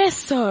 I guess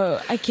so.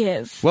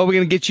 Well, we're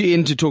going to get you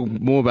in to talk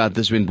more about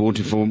this when Born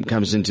to Form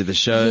comes into the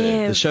show.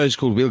 Yes. The show is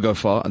called We'll Go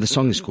Far. The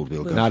song is called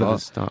We'll Go Far. Night of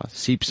the Stars.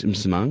 Siphs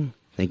Msimang.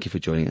 Thank you for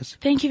joining us.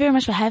 Thank you very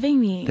much for having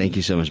me. Thank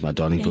you so much, my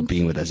darling, for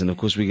being with us. And of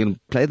course, we're going to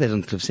play that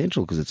on Cliff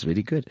Central because it's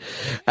really good.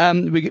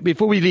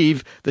 Before we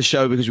leave the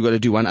show, because we've got to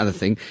do one other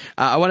thing,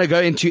 I want to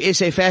go into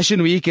SA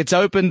Fashion Week. It's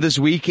open this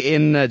week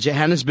in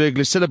Johannesburg.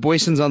 Lucilla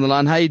Booysens on the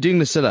line. How are you doing,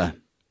 Lucilla?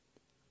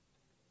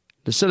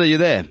 Lucilla, are you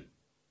there?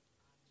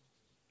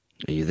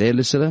 Are you there,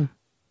 Lucilla?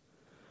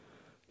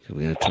 So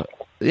we're going to try.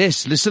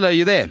 Yes, Lucilla, are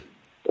you there?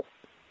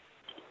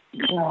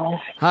 Hello.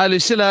 Hi,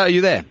 Lucilla, are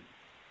you there?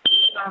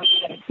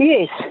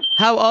 Yes.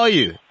 How are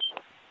you?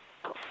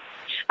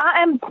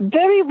 I am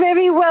very,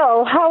 very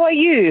well. How are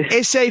you?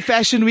 SA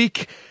Fashion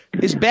Week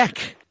is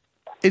back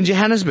in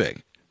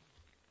Johannesburg.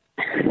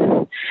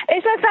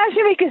 SA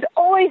Fashion Week has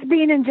always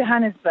been in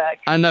Johannesburg.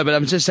 I know, but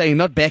I'm just saying,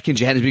 not back in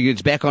Johannesburg.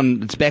 It's back on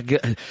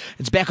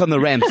the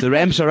ramps. The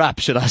ramps are up,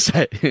 should I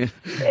say?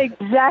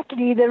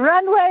 Exactly. The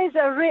runways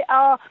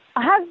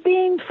have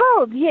been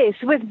filled, yes,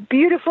 with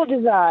beautiful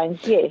designs.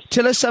 Yes.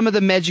 Tell us some of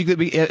the magic that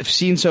we have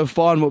seen so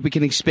far and what we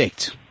can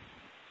expect.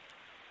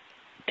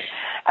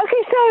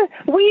 Okay,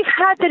 so we've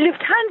had the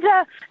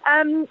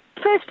Lufthansa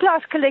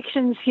first-class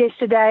collections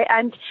yesterday,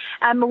 and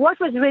what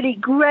was really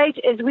great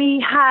is we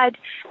had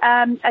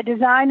a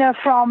designer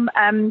from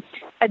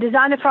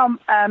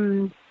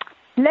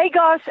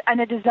Lagos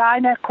and a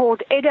designer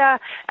called Edda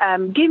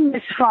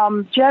Gimnes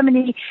from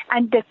Germany,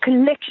 and the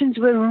collections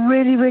were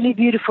really, really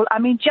beautiful. I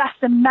mean, just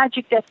the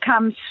magic that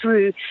comes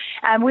through.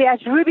 We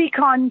had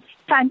Rubicon,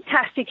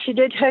 fantastic. She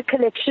did her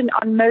collection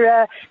on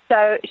mirror,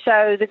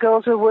 so the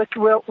girls were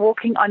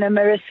walking on a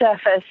mirror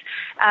surface.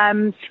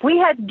 We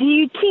had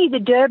DUT, the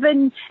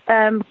Durban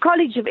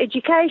College of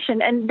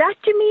Education, and that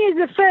to me is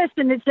the first,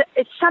 and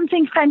it's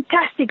something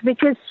fantastic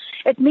because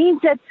it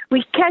means that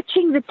we're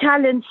catching the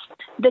talent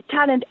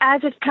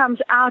as it comes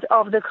out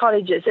of the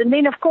colleges. And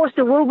then, of course,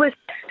 the Woolworth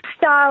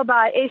Style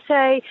by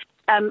SA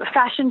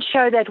fashion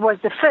show that was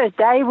the first.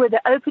 They were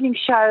the opening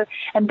show,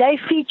 and they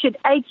featured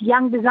 8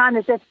 young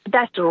designers.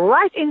 That's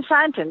right in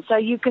Sandton, so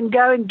you can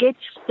go and get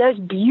those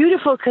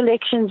beautiful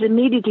collections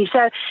immediately.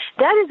 So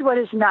that is what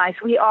is nice.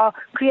 We are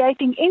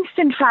creating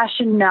instant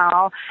fashion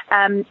now.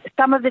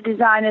 Some of the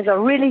designers are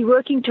really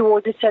working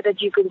towards it so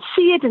that you can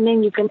see it and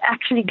then you can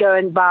actually go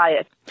and buy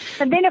it.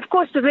 And then, of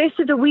course, the rest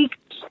of the week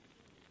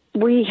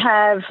we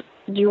have,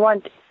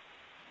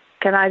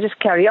 can I just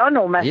carry on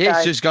or must Yes,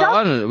 I just go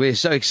stop? on. We're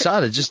so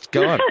excited. Just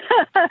go on.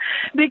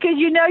 Because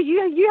you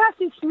have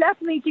to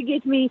slap me to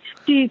get me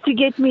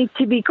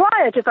to be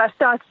quiet if I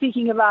start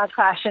speaking about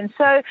fashion.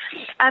 So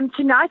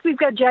tonight we've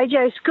got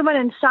JJ Skuman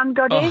and Sun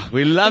Goddess. Oh,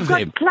 we love we've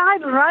them. got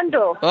Clive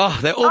Rundle. Oh,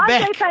 they're all Aren't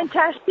back. they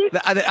fantastic?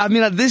 I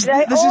mean, this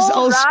They're is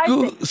all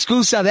old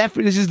school South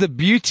Africa. This is the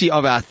beauty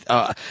of our.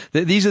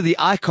 These are the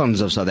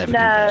icons of South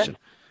African fashion.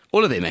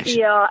 All of them,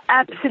 actually. Yeah,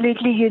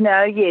 absolutely,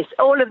 yes,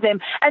 all of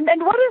them. And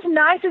what is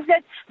nice is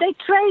that they're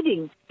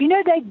trading.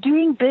 They're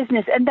doing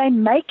business and they're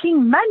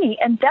making money.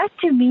 And that,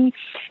 to me,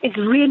 is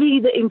really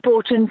the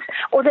importance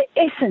or the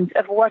essence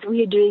of what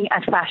we are doing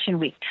at Fashion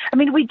Week. I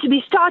mean, we're to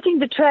be starting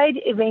the trade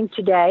event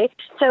today.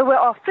 So we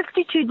are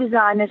 52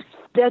 designers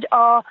that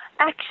are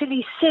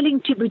actually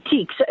selling to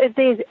boutiques. So if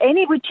there's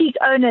any boutique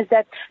owners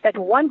that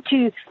want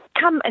to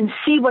come and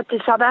see what the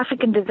South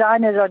African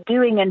designers are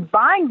doing and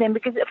buying them,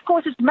 because of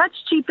course it's much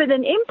cheaper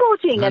than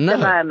importing at the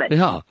moment.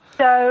 Yeah.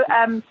 So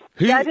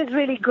that is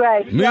really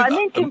great.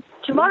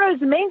 Tomorrow's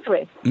the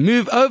menswear.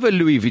 Move over,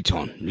 Louis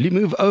Vuitton.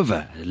 Move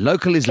over.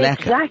 Local is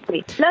lacquer.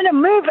 Exactly. No,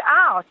 move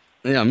out.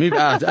 Yeah, move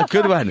out. A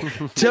good one.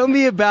 Tell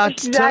me about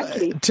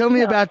tell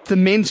me about the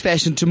men's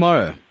fashion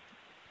tomorrow.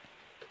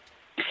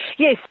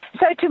 Yes.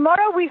 So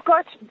tomorrow we've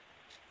got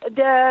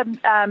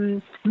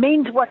the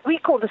men's, what we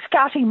call the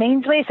scouting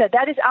menswear. So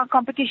that is our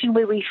competition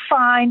where we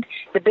find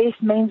the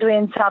best menswear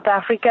in South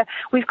Africa.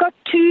 We've got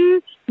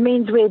 2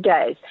 menswear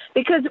days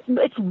because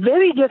it's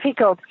very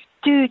difficult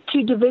to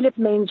develop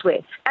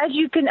menswear. As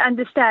you can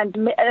understand,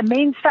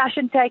 men's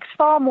fashion takes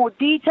far more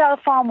detail,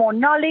 far more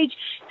knowledge.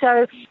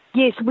 So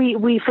yes,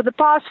 we for the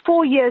past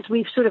 4 years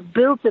we've sort of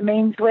built the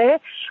menswear.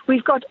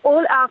 We've got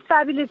all our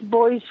fabulous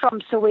boys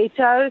from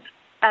Soweto,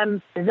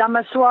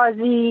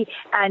 Zamaswazi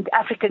and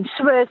African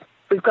Swiss.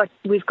 We've got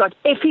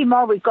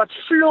Efima, we've got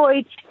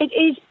Floyd. It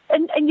is,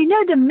 and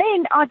the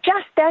men are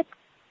just that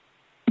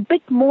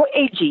bit more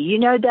edgy.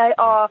 They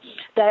are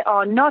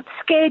not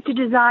scared to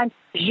design.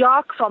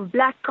 Jacques from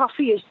Black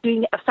Coffee is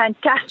doing a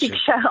fantastic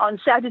show on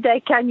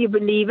Saturday. Can you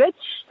believe it?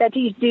 That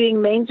he's doing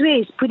menswear.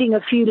 He's putting a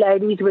few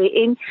ladies wear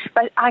in,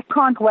 but I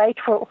can't wait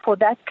for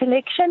that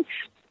collection.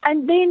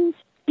 And then,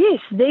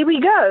 yes, there we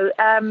go.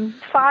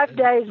 5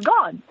 days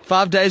gone.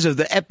 5 days of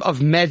the app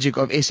of magic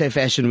of SA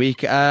Fashion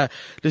Week.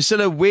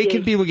 Lucilla, where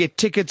can people get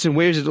tickets and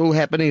where is it all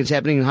happening? It's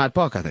happening in Hyde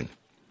Park, I think.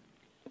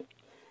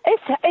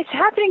 It's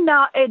happening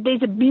now.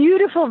 There's a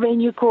beautiful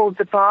venue called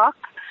The Park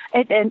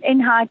in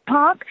Hyde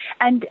Park,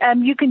 and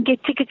you can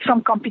get tickets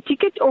from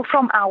CompuTicket or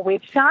from our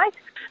website.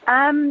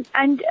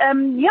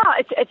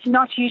 It's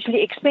not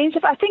usually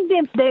expensive. I think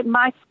there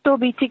might still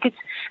be tickets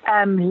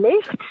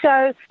left.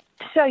 So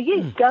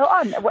yes, go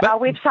on. Our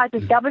website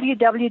is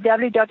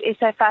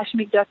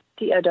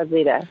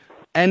www.safashionweek.co.za.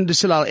 And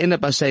Lucilla, I'll end up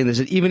by saying this,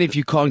 that even if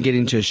you can't get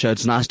into a show,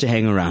 it's nice to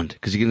hang around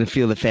because you're going to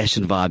feel the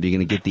fashion vibe. You're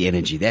going to get the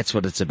energy. That's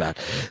what it's about.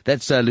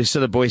 That's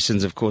Lucilla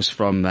Booysens, of course,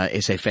 from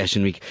SA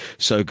Fashion Week.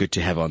 So good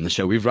to have on the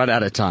show. We've run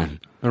out of time.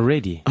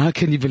 Already. How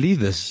can you believe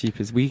this?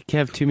 Cheapers. We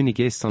have too many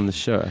guests on the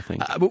show, I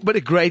think. But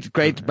a great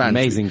bunch.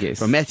 Amazing guests.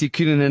 From Matthew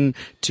Kuhnen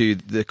to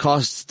the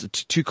cast,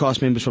 to 2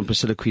 cast members from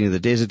Priscilla Queen of the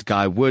Desert,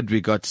 Guy Wood.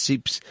 We got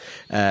Siphs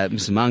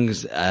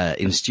Msimang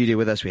in studio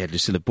with us. We had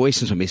Lucilla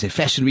Booysens from SA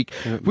Fashion Week.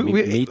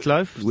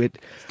 Meatloaf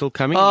still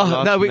coming.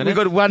 Oh, no, we've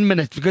got 1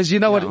 minute because you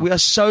know what? We are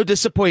so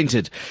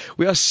disappointed.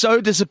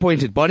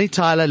 Bonnie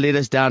Tyler let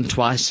us down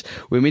twice.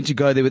 We were meant to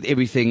go there with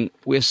everything.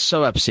 We're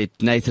so upset,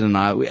 Nathan and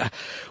I.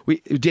 We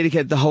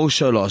dedicated the whole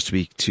show last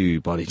week to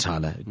Bonnie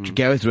Tyler.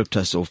 Gareth ripped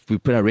us off. We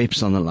put our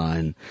reps on the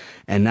line.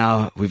 And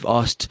now we've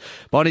asked.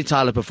 Bonnie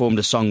Tyler performed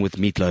a song with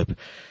Meatloaf.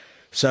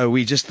 So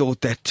we just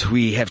thought that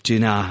we have to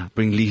now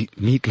bring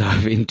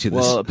Meatloaf into this.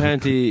 Well,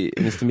 apparently,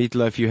 Mr.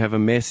 Meatloaf, you have a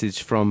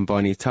message from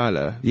Bonnie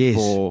Tyler. Yes.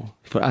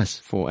 For us.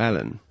 For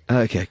Alan.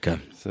 Okay, go.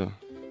 So.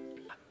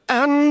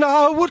 And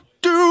I would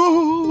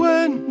do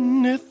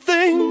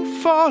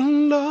anything for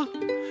love,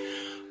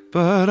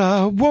 but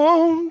I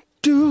won't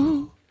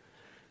do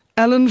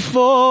Alan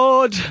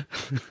Ford.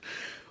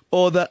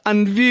 or the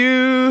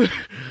Unview,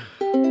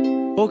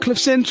 or Cliff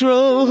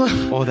Central,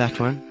 Or that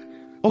one.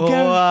 Or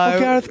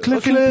Gareth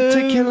Cliff in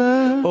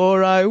particular.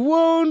 Or I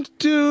won't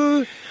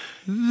do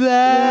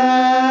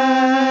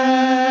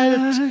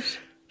that.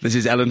 This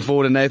is Alan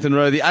Ford and Nathan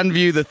Rowe, the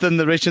Unview, the Thin,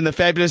 the Rich and the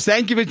Fabulous.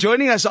 Thank you for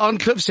joining us on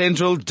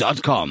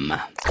CliffCentral.com.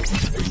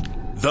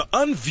 The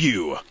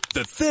Unview,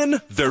 the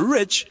Thin, the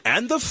Rich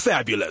and the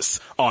Fabulous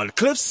on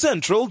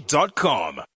CliffCentral.com.